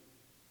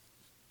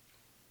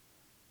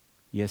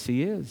 Yes,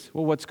 he is.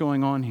 Well, what's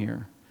going on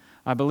here?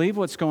 I believe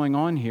what's going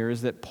on here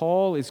is that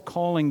Paul is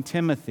calling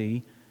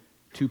Timothy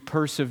to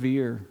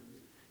persevere,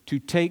 to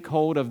take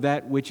hold of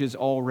that which is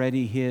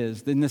already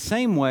his. In the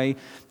same way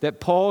that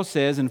Paul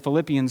says in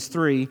Philippians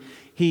 3,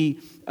 he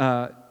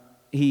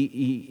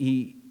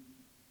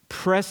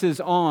presses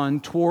on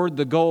toward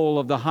the goal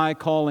of the high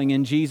calling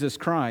in Jesus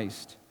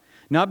Christ.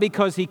 Not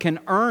because he can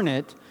earn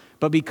it,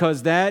 but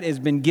because that has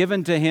been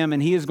given to him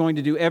and he is going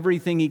to do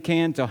everything he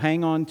can to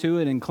hang on to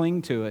it and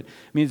cling to it.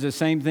 I mean, it's the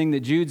same thing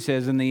that Jude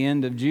says in the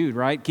end of Jude,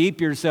 right?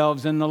 Keep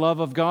yourselves in the love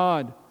of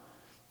God.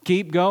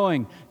 Keep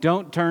going.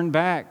 Don't turn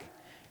back.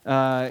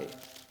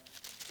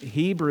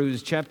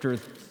 Hebrews chapter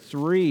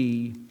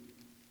 3,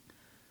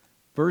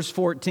 verse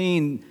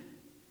 14,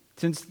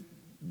 since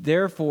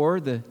therefore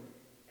the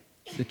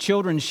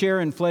children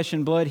share in flesh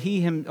and blood,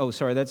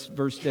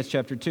 that's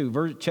chapter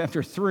 2.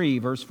 Chapter 3,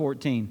 verse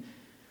 14.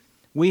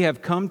 We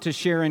have come to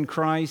share in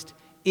Christ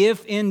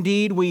if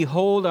indeed we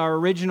hold our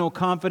original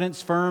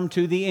confidence firm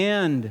to the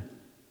end.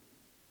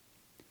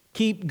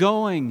 Keep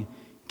going.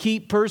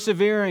 Keep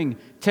persevering.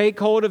 Take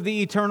hold of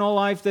the eternal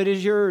life that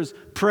is yours.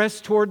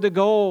 Press toward the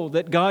goal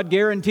that God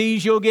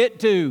guarantees you'll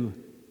get to.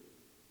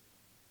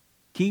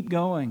 Keep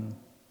going.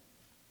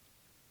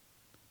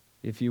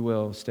 If you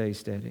will, stay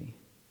steady.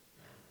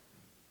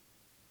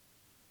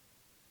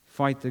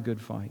 Fight the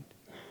good fight.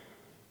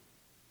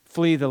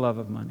 Flee the love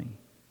of money.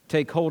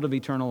 Take hold of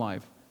eternal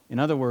life. In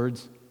other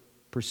words,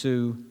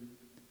 pursue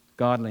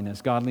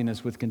godliness.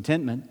 Godliness with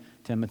contentment,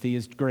 Timothy,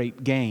 is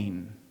great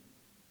gain.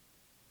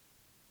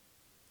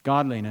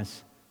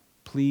 Godliness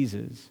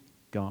pleases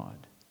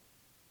God.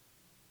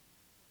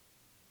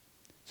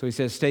 So he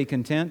says, stay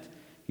content.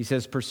 He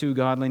says, pursue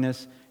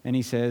godliness. And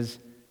he says,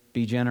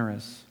 be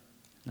generous.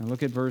 Now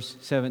look at verse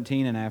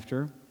 17 and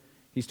after.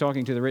 He's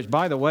talking to the rich.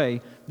 By the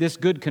way, this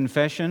good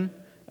confession,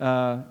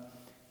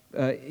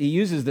 he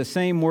uses the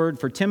same word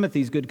for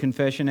Timothy's good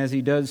confession as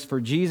he does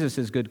for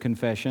Jesus' good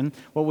confession.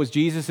 What was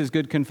Jesus'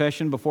 good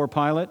confession before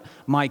Pilate?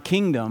 My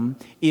kingdom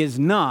is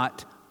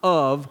not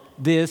of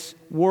this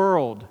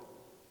world.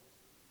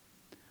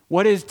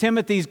 What is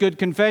Timothy's good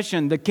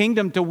confession? The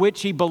kingdom to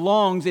which he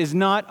belongs is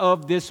not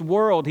of this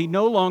world. He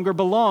no longer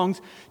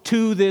belongs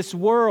to this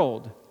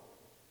world.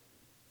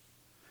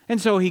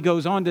 And so he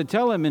goes on to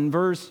tell him in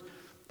verse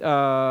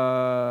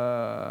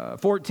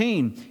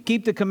 14,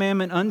 keep the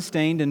commandment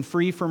unstained and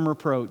free from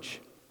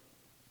reproach.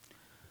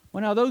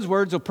 Well, now those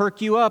words will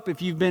perk you up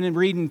if you've been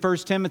reading 1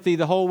 Timothy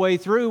the whole way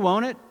through,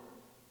 won't it?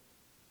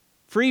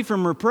 Free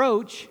from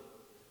reproach.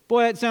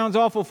 Boy, that sounds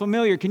awful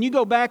familiar. Can you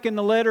go back in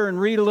the letter and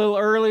read a little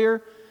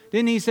earlier?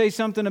 Didn't he say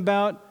something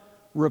about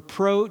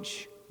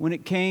reproach when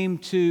it came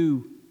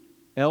to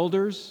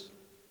elders?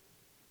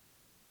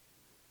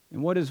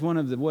 And what is one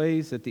of the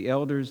ways that the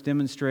elders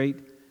demonstrate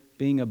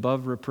being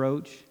above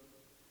reproach?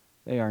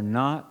 They are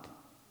not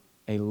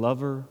a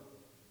lover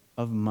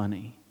of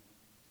money.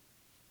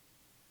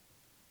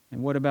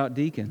 And what about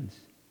deacons?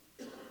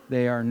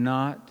 They are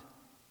not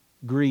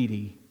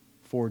greedy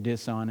for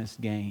dishonest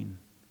gain.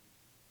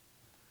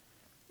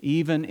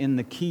 Even in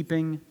the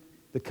keeping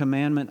the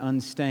commandment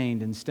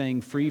unstained and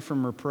staying free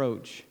from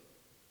reproach,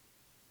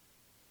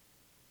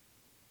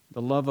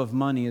 the love of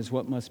money is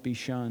what must be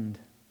shunned.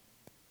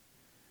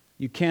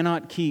 You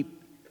cannot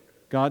keep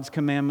God's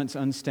commandments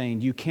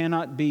unstained. You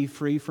cannot be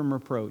free from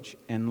reproach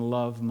and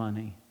love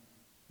money.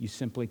 You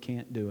simply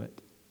can't do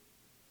it.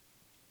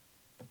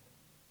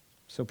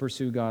 So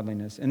pursue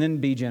godliness. And then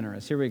be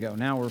generous. Here we go.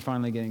 Now we're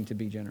finally getting to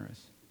be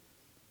generous.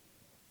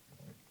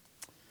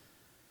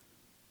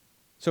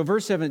 So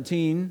verse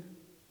 17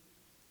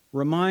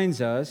 reminds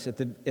us at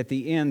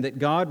the end that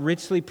God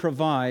richly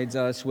provides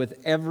us with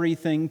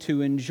everything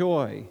to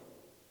enjoy.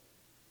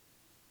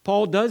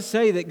 Paul does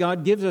say that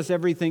God gives us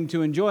everything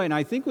to enjoy, and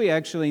I think we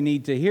actually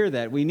need to hear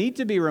that. We need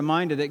to be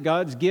reminded that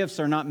God's gifts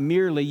are not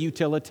merely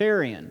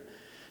utilitarian.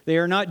 They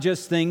are not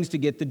just things to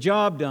get the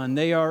job done.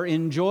 They are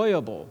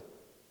enjoyable.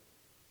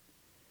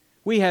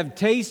 We have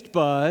taste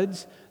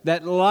buds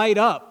that light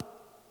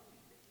up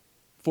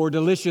for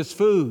delicious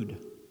food.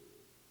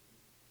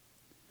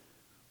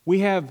 We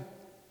have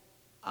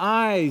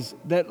eyes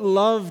that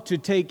love to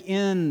take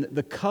in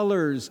the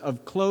colors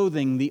of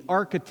clothing, the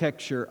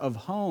architecture of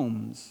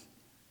homes.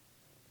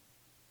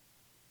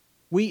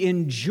 We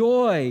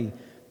enjoy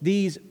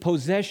these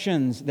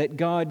possessions that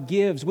God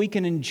gives. We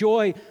can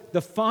enjoy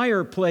the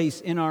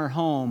fireplace in our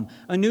home,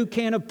 a new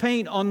can of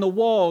paint on the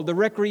wall, the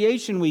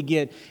recreation we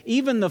get,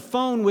 even the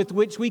phone with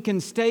which we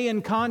can stay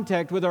in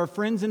contact with our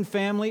friends and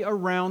family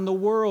around the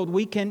world.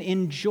 We can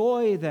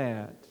enjoy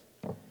that.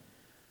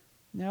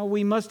 Now,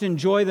 we must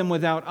enjoy them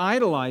without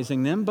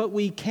idolizing them, but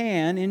we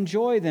can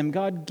enjoy them.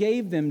 God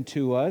gave them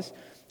to us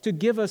to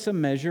give us a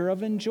measure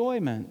of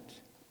enjoyment.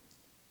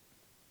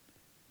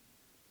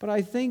 But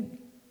I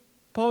think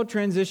Paul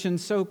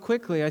transitions so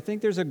quickly. I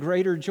think there's a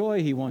greater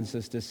joy he wants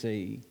us to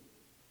see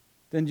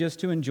than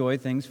just to enjoy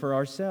things for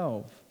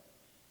ourselves.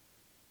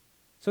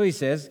 So he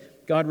says,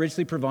 God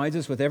richly provides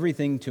us with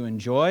everything to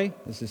enjoy.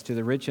 This is to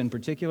the rich in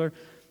particular.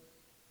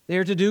 They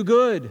are to do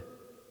good,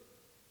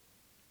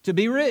 to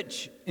be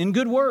rich in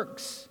good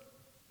works,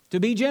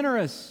 to be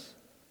generous,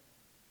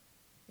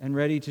 and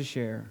ready to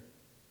share.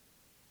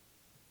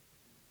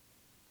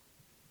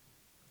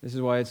 This is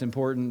why it's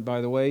important,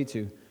 by the way,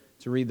 to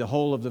read the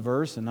whole of the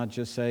verse and not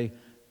just say,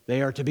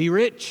 they are to be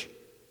rich,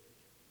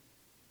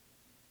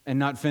 and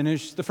not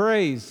finish the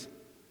phrase.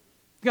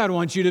 God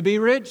wants you to be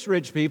rich,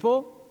 rich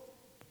people.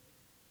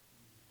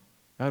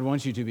 God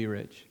wants you to be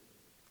rich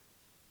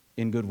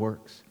in good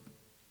works.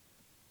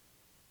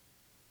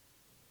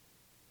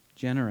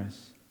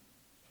 Generous,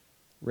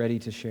 ready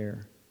to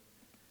share.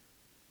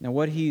 Now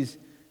what he's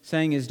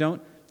saying is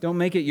don't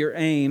make it your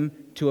aim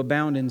to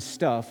abound in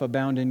stuff,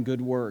 abound in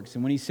good works.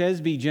 And when he says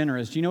be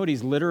generous, do you know what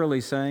he's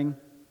literally saying?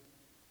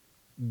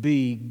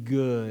 Be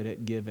good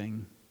at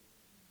giving.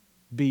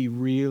 Be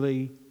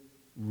really,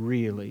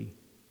 really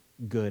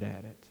good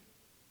at it.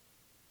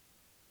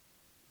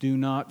 Do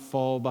not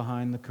fall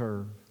behind the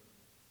curve.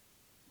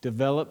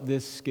 Develop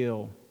this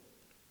skill.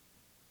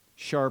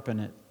 Sharpen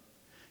it.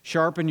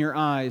 Sharpen your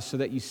eyes so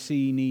that you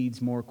see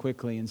needs more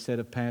quickly instead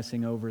of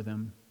passing over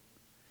them.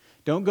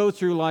 Don't go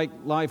through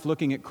life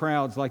looking at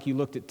crowds like you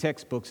looked at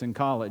textbooks in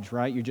college,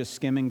 right? You're just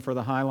skimming for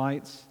the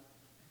highlights.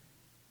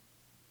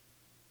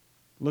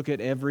 Look at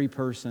every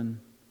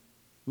person.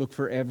 Look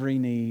for every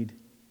need.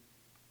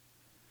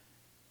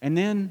 And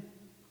then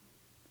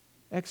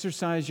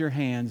exercise your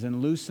hands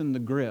and loosen the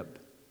grip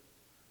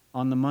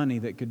on the money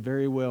that could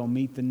very well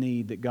meet the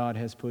need that God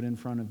has put in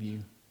front of you.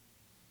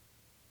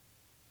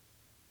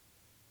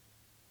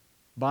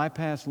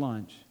 Bypass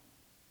lunch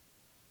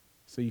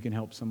so you can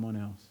help someone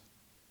else.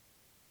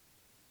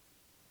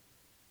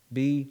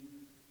 Be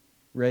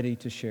ready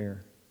to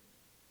share.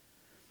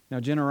 Now,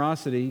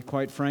 generosity,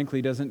 quite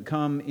frankly, doesn't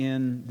come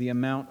in the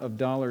amount of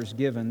dollars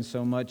given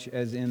so much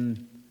as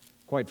in,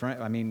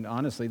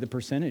 honestly, the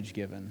percentage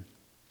given.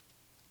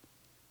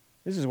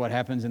 This is what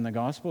happens in the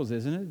Gospels,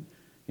 isn't it?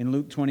 In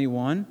Luke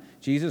 21,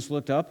 Jesus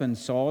looked up and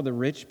saw the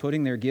rich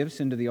putting their gifts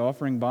into the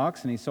offering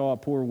box, and he saw a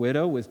poor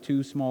widow with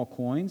 2 small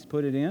coins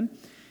put it in.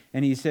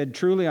 And he said,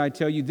 "Truly I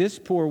tell you, this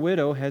poor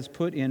widow has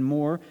put in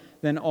more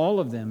than all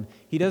of them."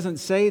 He doesn't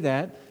say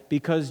that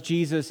because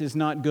Jesus is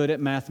not good at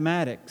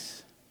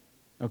mathematics,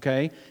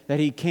 okay? That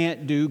he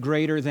can't do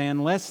greater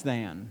than less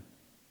than.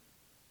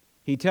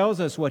 He tells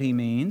us what he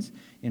means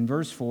in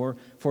verse 4,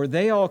 "For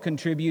they all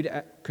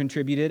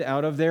contributed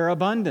out of their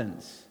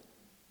abundance.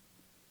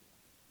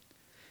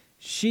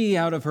 She,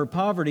 out of her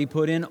poverty,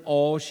 put in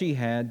all she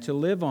had to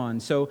live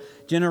on." So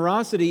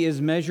generosity is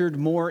measured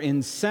more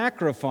in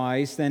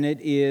sacrifice than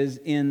it is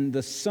in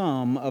the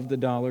sum of the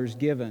dollars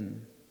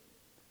given.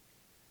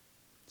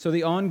 So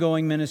the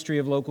ongoing ministry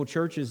of local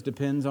churches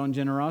depends on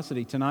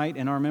generosity. Tonight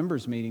in our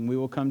members' meeting, we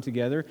will come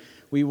together.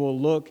 We will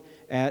look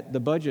at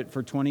the budget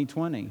for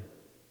 2020.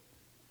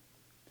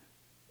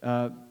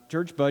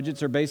 Church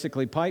budgets are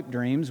basically pipe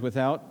dreams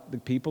without the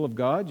people of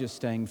God just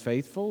staying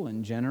faithful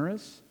and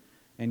generous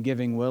and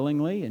giving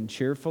willingly and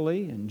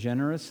cheerfully and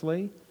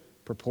generously,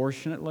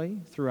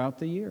 proportionately throughout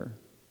the year.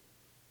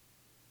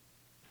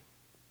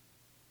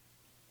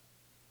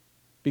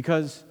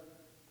 Because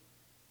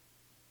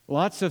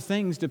lots of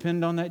things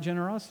depend on that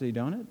generosity,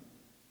 don't it?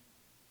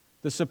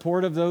 The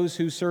support of those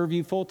who serve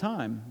you full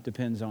time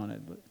depends on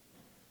it.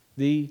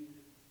 The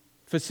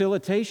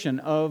facilitation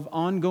of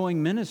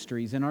ongoing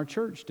ministries in our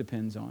church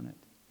depends on it.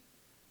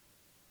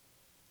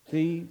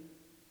 The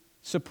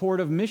support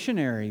of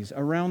missionaries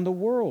around the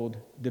world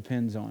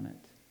depends on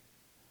it.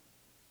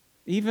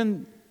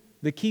 Even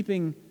the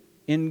keeping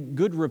in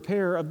good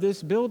repair of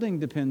this building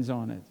depends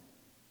on it.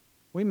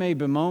 We may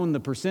bemoan the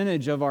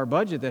percentage of our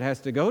budget that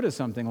has to go to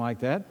something like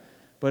that,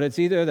 but it's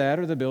either that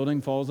or the building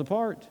falls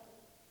apart.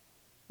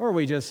 Or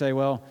we just say,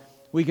 well,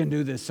 we can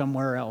do this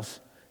somewhere else,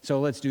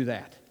 so let's do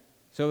that.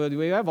 So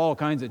we have all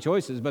kinds of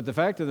choices, but the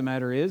fact of the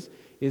matter is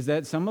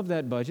that some of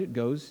that budget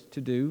goes to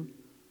do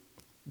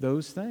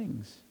those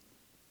things.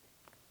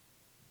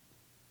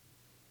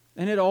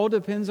 And it all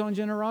depends on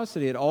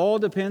generosity. It all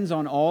depends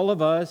on all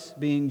of us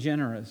being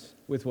generous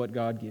with what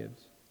God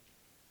gives.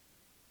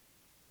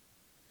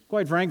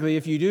 Quite frankly,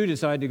 if you do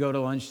decide to go to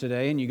lunch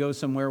today and you go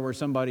somewhere where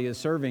somebody is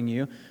serving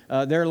you,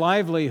 their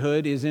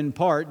livelihood is in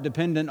part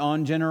dependent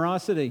on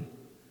generosity.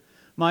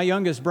 My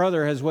youngest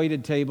brother has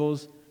waited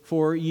tables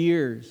for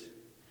years,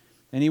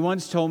 and he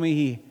once told me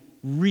he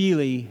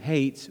really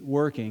hates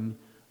working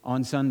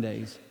on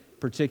Sundays,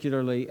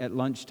 particularly at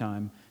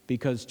lunchtime,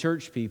 because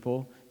church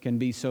people can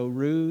be so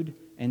rude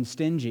and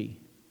stingy.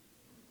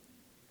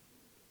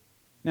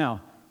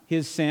 Now,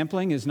 his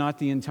sampling is not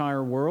the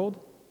entire world,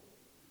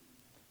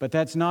 but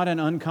that's not an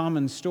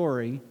uncommon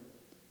story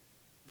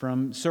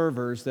from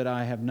servers that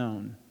I have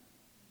known.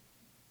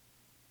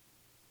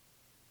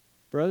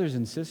 Brothers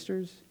and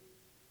sisters,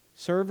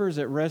 servers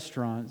at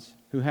restaurants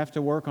who have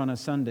to work on a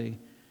Sunday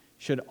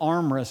should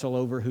arm wrestle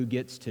over who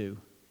gets to,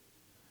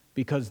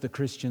 because the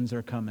Christians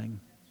are coming.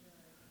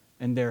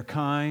 And they're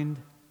kind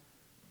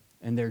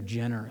and they're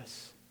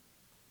generous.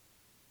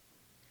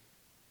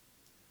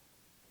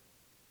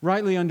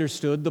 Rightly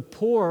understood, the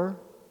poor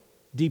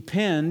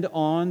depend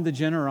on the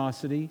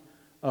generosity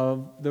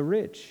of the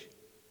rich.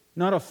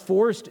 Not a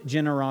forced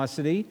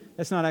generosity.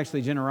 That's not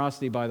actually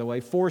generosity, by the way.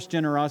 Forced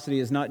generosity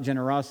is not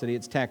generosity,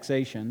 it's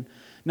taxation.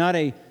 Not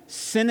a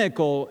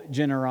cynical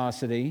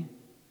generosity,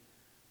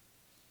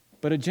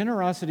 but a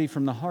generosity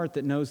from the heart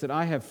that knows that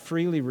I have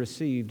freely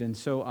received and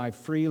so I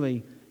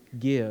freely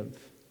give.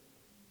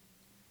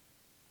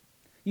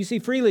 You see,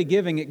 freely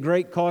giving at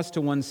great cost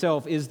to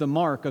oneself is the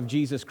mark of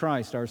Jesus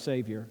Christ, our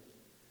Savior.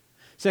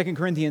 2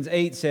 Corinthians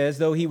 8 says,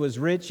 though he was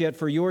rich, yet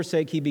for your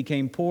sake he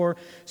became poor,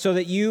 so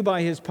that you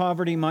by his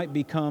poverty might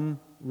become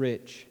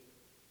rich.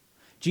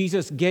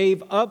 Jesus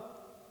gave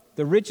up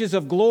the riches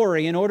of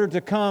glory in order to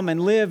come and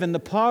live in the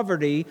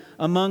poverty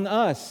among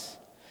us,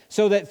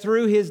 so that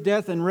through his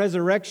death and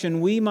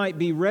resurrection we might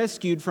be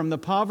rescued from the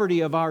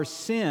poverty of our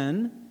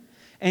sin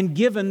and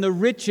given the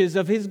riches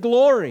of his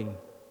glory.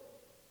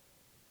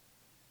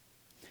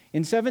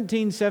 In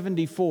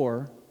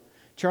 1774,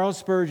 Charles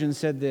Spurgeon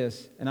said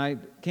this, and I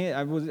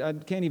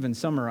can't even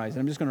summarize it.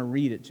 I'm just going to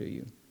read it to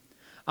you.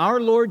 Our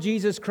Lord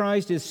Jesus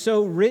Christ is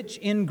so rich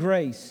in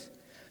grace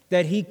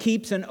that he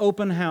keeps an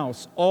open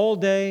house all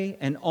day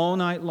and all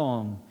night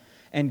long,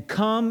 and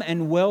come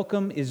and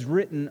welcome is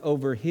written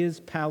over his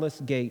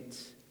palace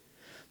gates.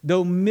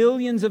 Though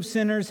millions of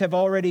sinners have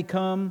already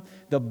come,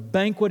 the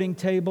banqueting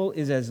table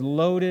is as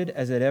loaded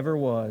as it ever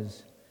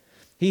was.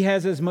 He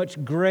has as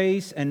much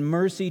grace and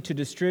mercy to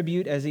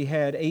distribute as he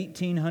had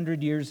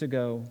 1,800 years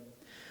ago.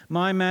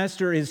 My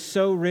master is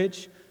so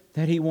rich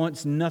that he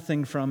wants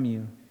nothing from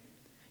you.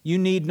 You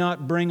need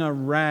not bring a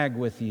rag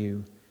with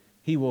you.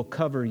 He will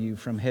cover you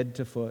from head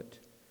to foot.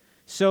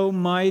 So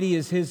mighty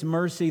is his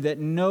mercy that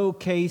no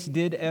case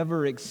did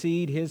ever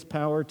exceed his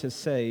power to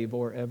save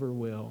or ever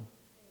will.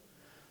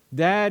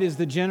 That is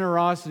the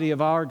generosity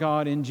of our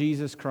God in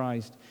Jesus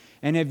Christ.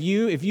 And if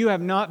you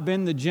have not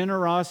been the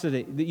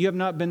generosity, that you have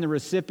not been the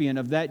recipient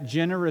of that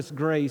generous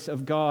grace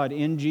of God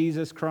in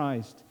Jesus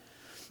Christ,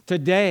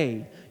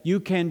 today you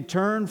can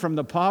turn from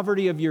the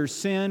poverty of your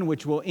sin,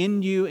 which will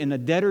end you in a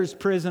debtor's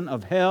prison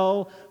of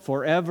hell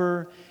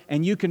forever,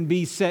 and you can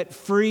be set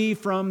free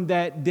from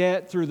that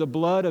debt through the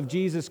blood of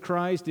Jesus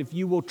Christ if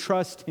you will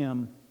trust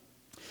him,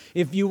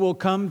 if you will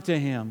come to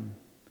him,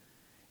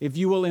 if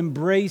you will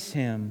embrace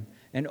him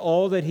and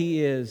all that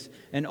he is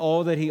and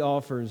all that he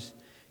offers.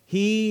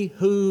 He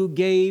who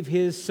gave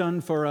his Son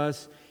for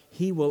us,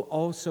 he will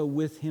also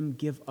with him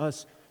give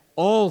us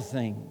all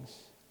things.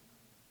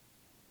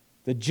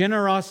 The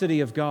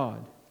generosity of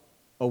God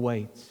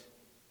awaits.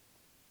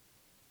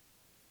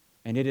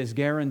 And it is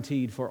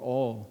guaranteed for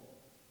all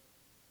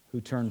who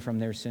turn from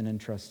their sin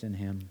and trust in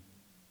him.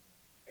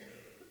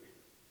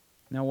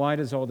 Now, why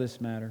does all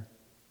this matter?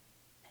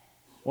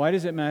 Why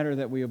does it matter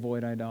that we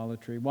avoid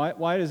idolatry?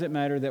 Why does it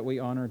matter that we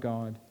honor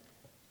God?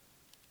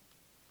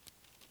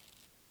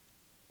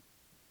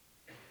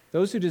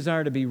 Those who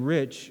desire to be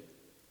rich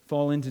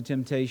fall into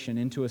temptation,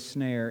 into a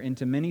snare,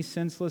 into many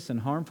senseless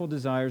and harmful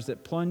desires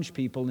that plunge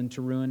people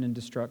into ruin and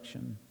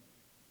destruction.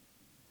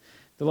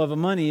 The love of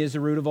money is the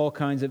root of all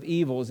kinds of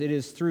evils. It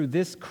is through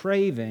this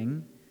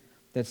craving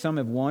that some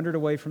have wandered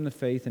away from the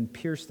faith and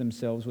pierced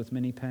themselves with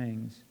many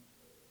pangs.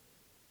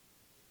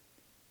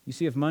 You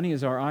see, if money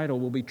is our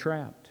idol, we'll be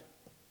trapped.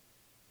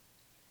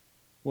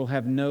 We'll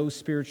have no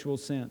spiritual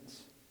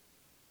sense.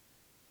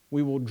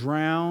 We will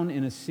drown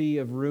in a sea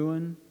of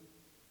ruin,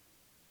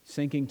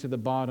 sinking to the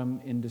bottom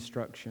in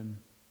destruction.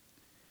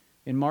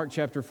 In Mark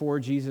chapter 4,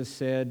 Jesus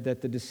said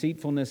that the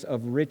deceitfulness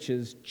of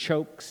riches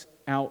chokes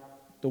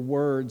out the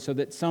word, so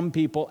that some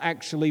people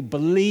actually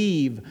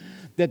believe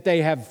that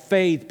they have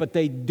faith, but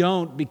they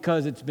don't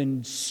because it's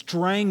been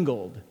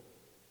strangled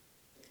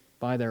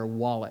by their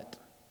wallet.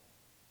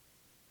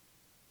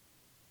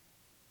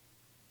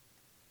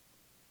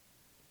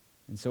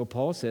 And so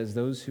Paul says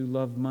those who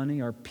love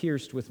money are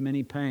pierced with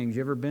many pangs.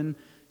 You ever been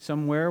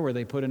somewhere where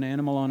they put an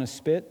animal on a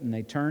spit and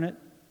they turn it?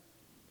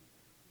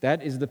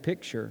 That is the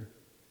picture.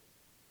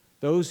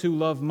 Those who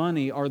love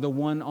money are the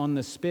one on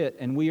the spit,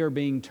 and we are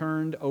being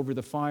turned over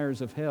the fires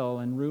of hell,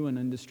 and ruin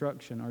and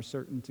destruction are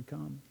certain to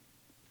come.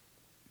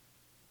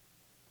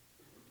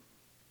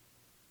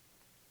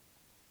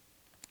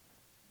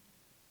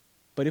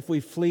 But if we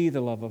flee the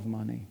love of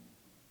money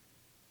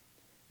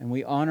and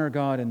we honor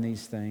God in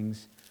these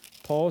things,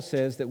 Paul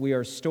says that we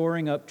are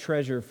storing up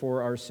treasure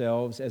for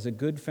ourselves as a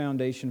good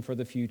foundation for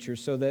the future,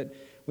 so that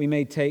we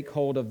may take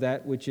hold of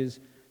that which is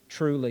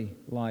truly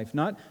life.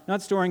 Not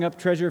storing up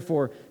treasure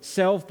for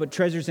self, but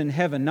treasures in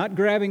heaven. Not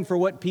grabbing for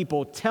what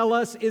people tell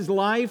us is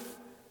life,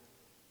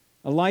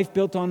 a life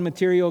built on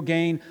material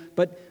gain,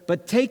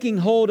 but taking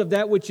hold of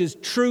that which is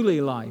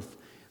truly life.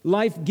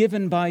 Life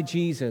given by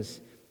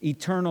Jesus,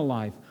 eternal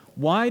life.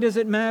 Why does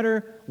it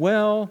matter?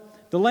 Well,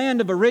 the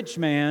land of a rich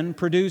man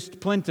produced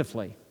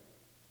plentifully.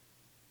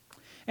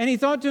 And he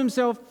thought to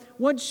himself,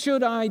 what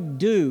should I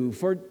do?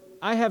 For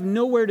I have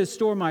nowhere to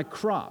store my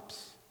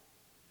crops.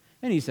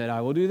 And he said,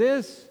 I will do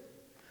this.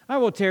 I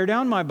will tear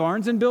down my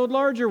barns and build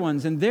larger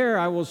ones, and there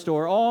I will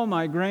store all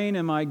my grain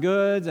and my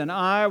goods, and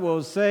I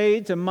will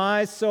say to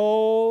my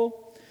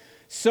soul,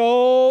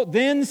 soul,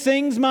 then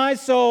sings my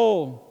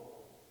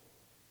soul,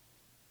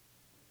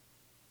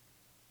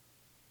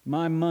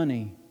 my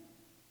money,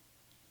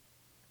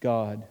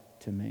 God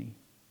to me.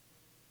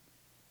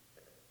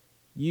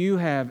 You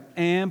have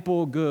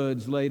ample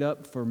goods laid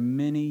up for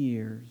many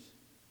years.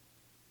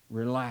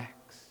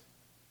 Relax,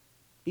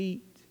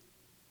 eat,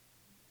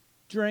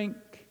 drink,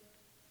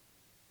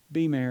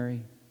 be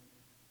merry.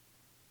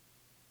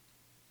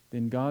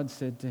 Then God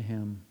said to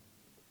him,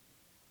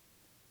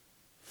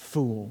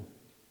 fool.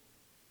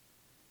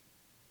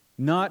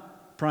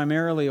 Not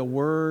primarily a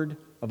word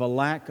of a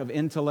lack of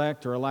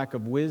intellect or a lack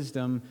of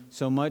wisdom,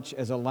 so much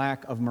as a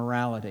lack of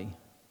morality.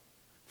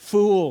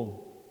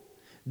 Fool,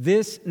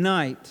 this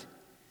night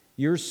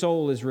your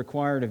soul is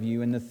required of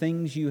you, and the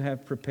things you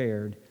have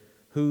prepared,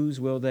 whose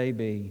will they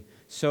be?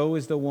 So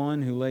is the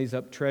one who lays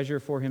up treasure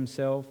for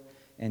himself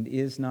and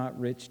is not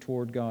rich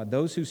toward God.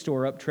 Those who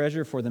store up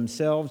treasure for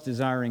themselves,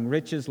 desiring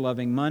riches,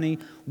 loving money,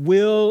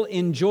 will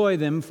enjoy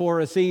them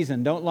for a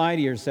season. Don't lie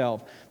to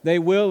yourself. They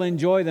will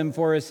enjoy them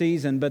for a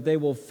season, but they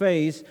will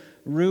face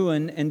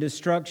ruin and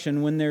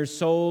destruction when their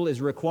soul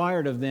is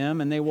required of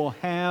them, and they will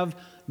have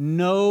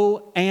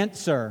no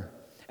answer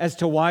as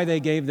to why they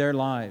gave their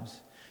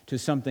lives to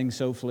something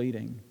so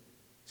fleeting,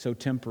 so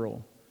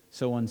temporal,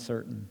 so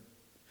uncertain.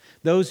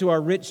 Those who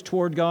are rich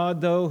toward God,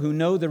 though, who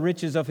know the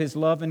riches of His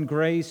love and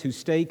grace, who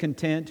stay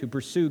content, who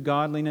pursue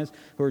godliness,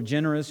 who are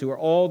generous, who are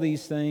all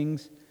these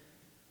things,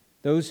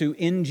 those who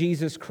in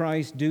Jesus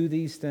Christ do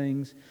these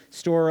things,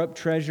 store up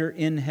treasure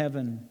in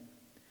heaven,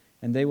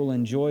 and they will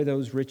enjoy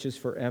those riches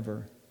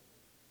forever.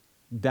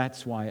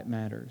 That's why it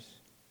matters.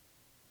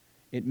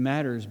 It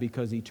matters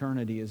because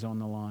eternity is on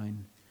the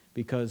line,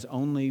 because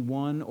only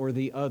one or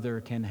the other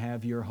can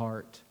have your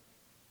heart.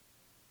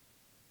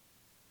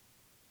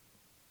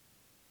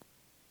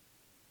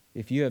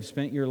 If you have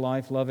spent your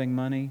life loving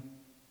money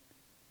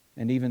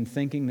and even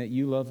thinking that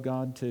you love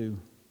God too,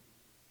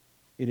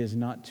 it is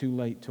not too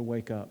late to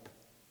wake up.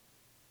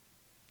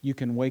 You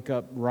can wake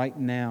up right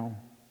now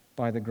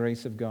by the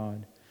grace of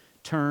God.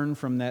 Turn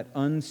from that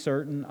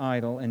uncertain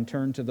idol and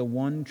turn to the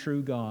one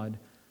true God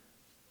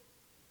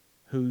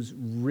whose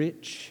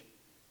rich,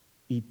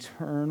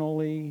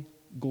 eternally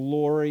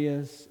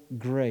glorious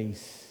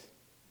grace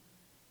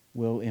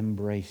will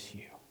embrace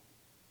you.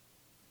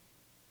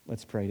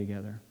 Let's pray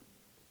together.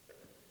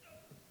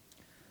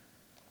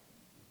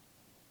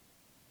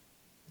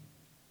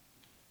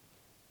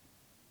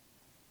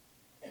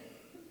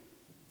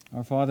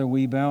 Our Father,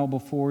 we bow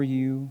before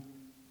you,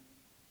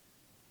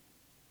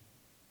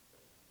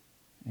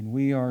 and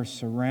we are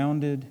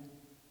surrounded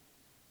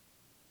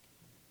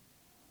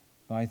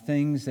by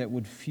things that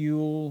would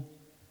fuel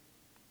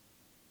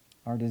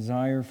our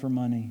desire for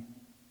money.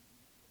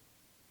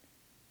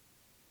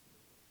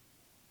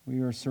 We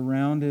are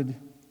surrounded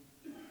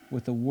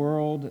with a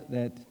world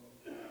that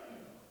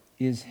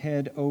is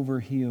head over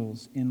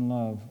heels in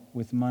love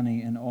with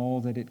money and all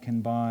that it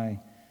can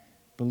buy,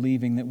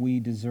 believing that we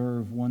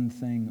deserve one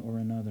thing or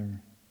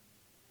another.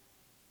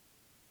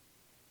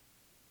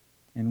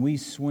 And we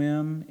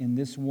swim in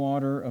this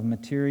water of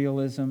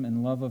materialism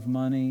and love of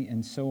money,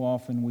 and so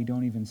often we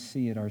don't even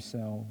see it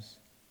ourselves.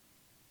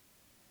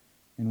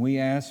 And we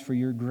ask for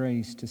your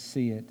grace to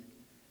see it,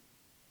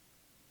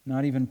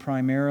 not even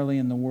primarily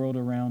in the world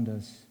around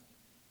us,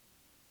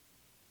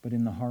 but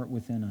in the heart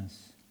within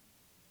us.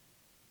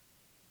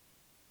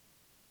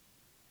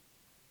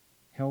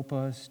 help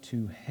us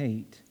to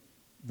hate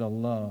the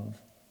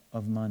love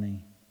of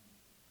money.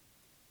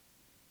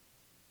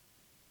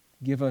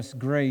 Give us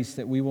grace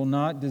that we will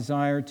not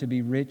desire to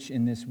be rich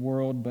in this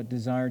world, but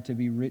desire to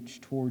be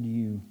rich toward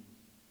you.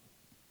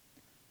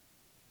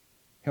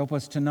 Help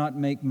us to not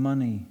make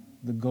money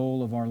the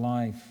goal of our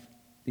life,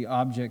 the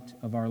object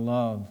of our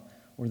love,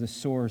 or the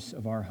source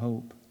of our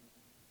hope.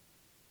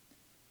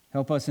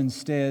 Help us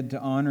instead to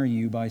honor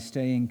you by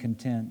staying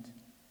content,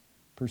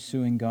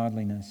 pursuing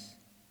godliness,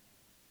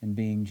 and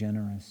being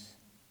generous.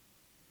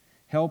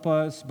 Help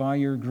us by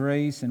your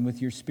grace and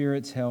with your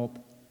Spirit's help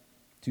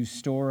to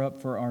store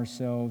up for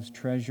ourselves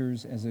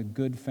treasures as a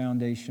good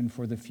foundation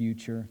for the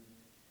future,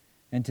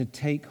 and to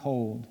take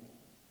hold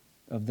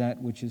of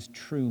that which is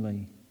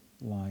truly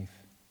life.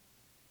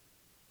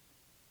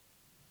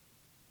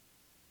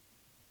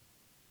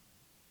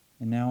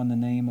 And now in the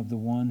name of the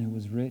one who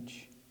was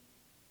rich,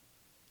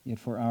 yet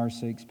for our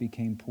sakes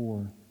became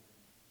poor,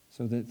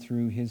 so that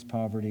through his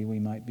poverty we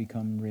might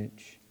become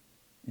rich.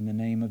 In the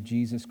name of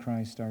Jesus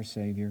Christ our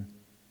Savior,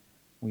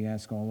 we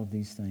ask all of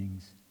these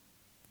things.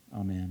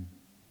 Amen.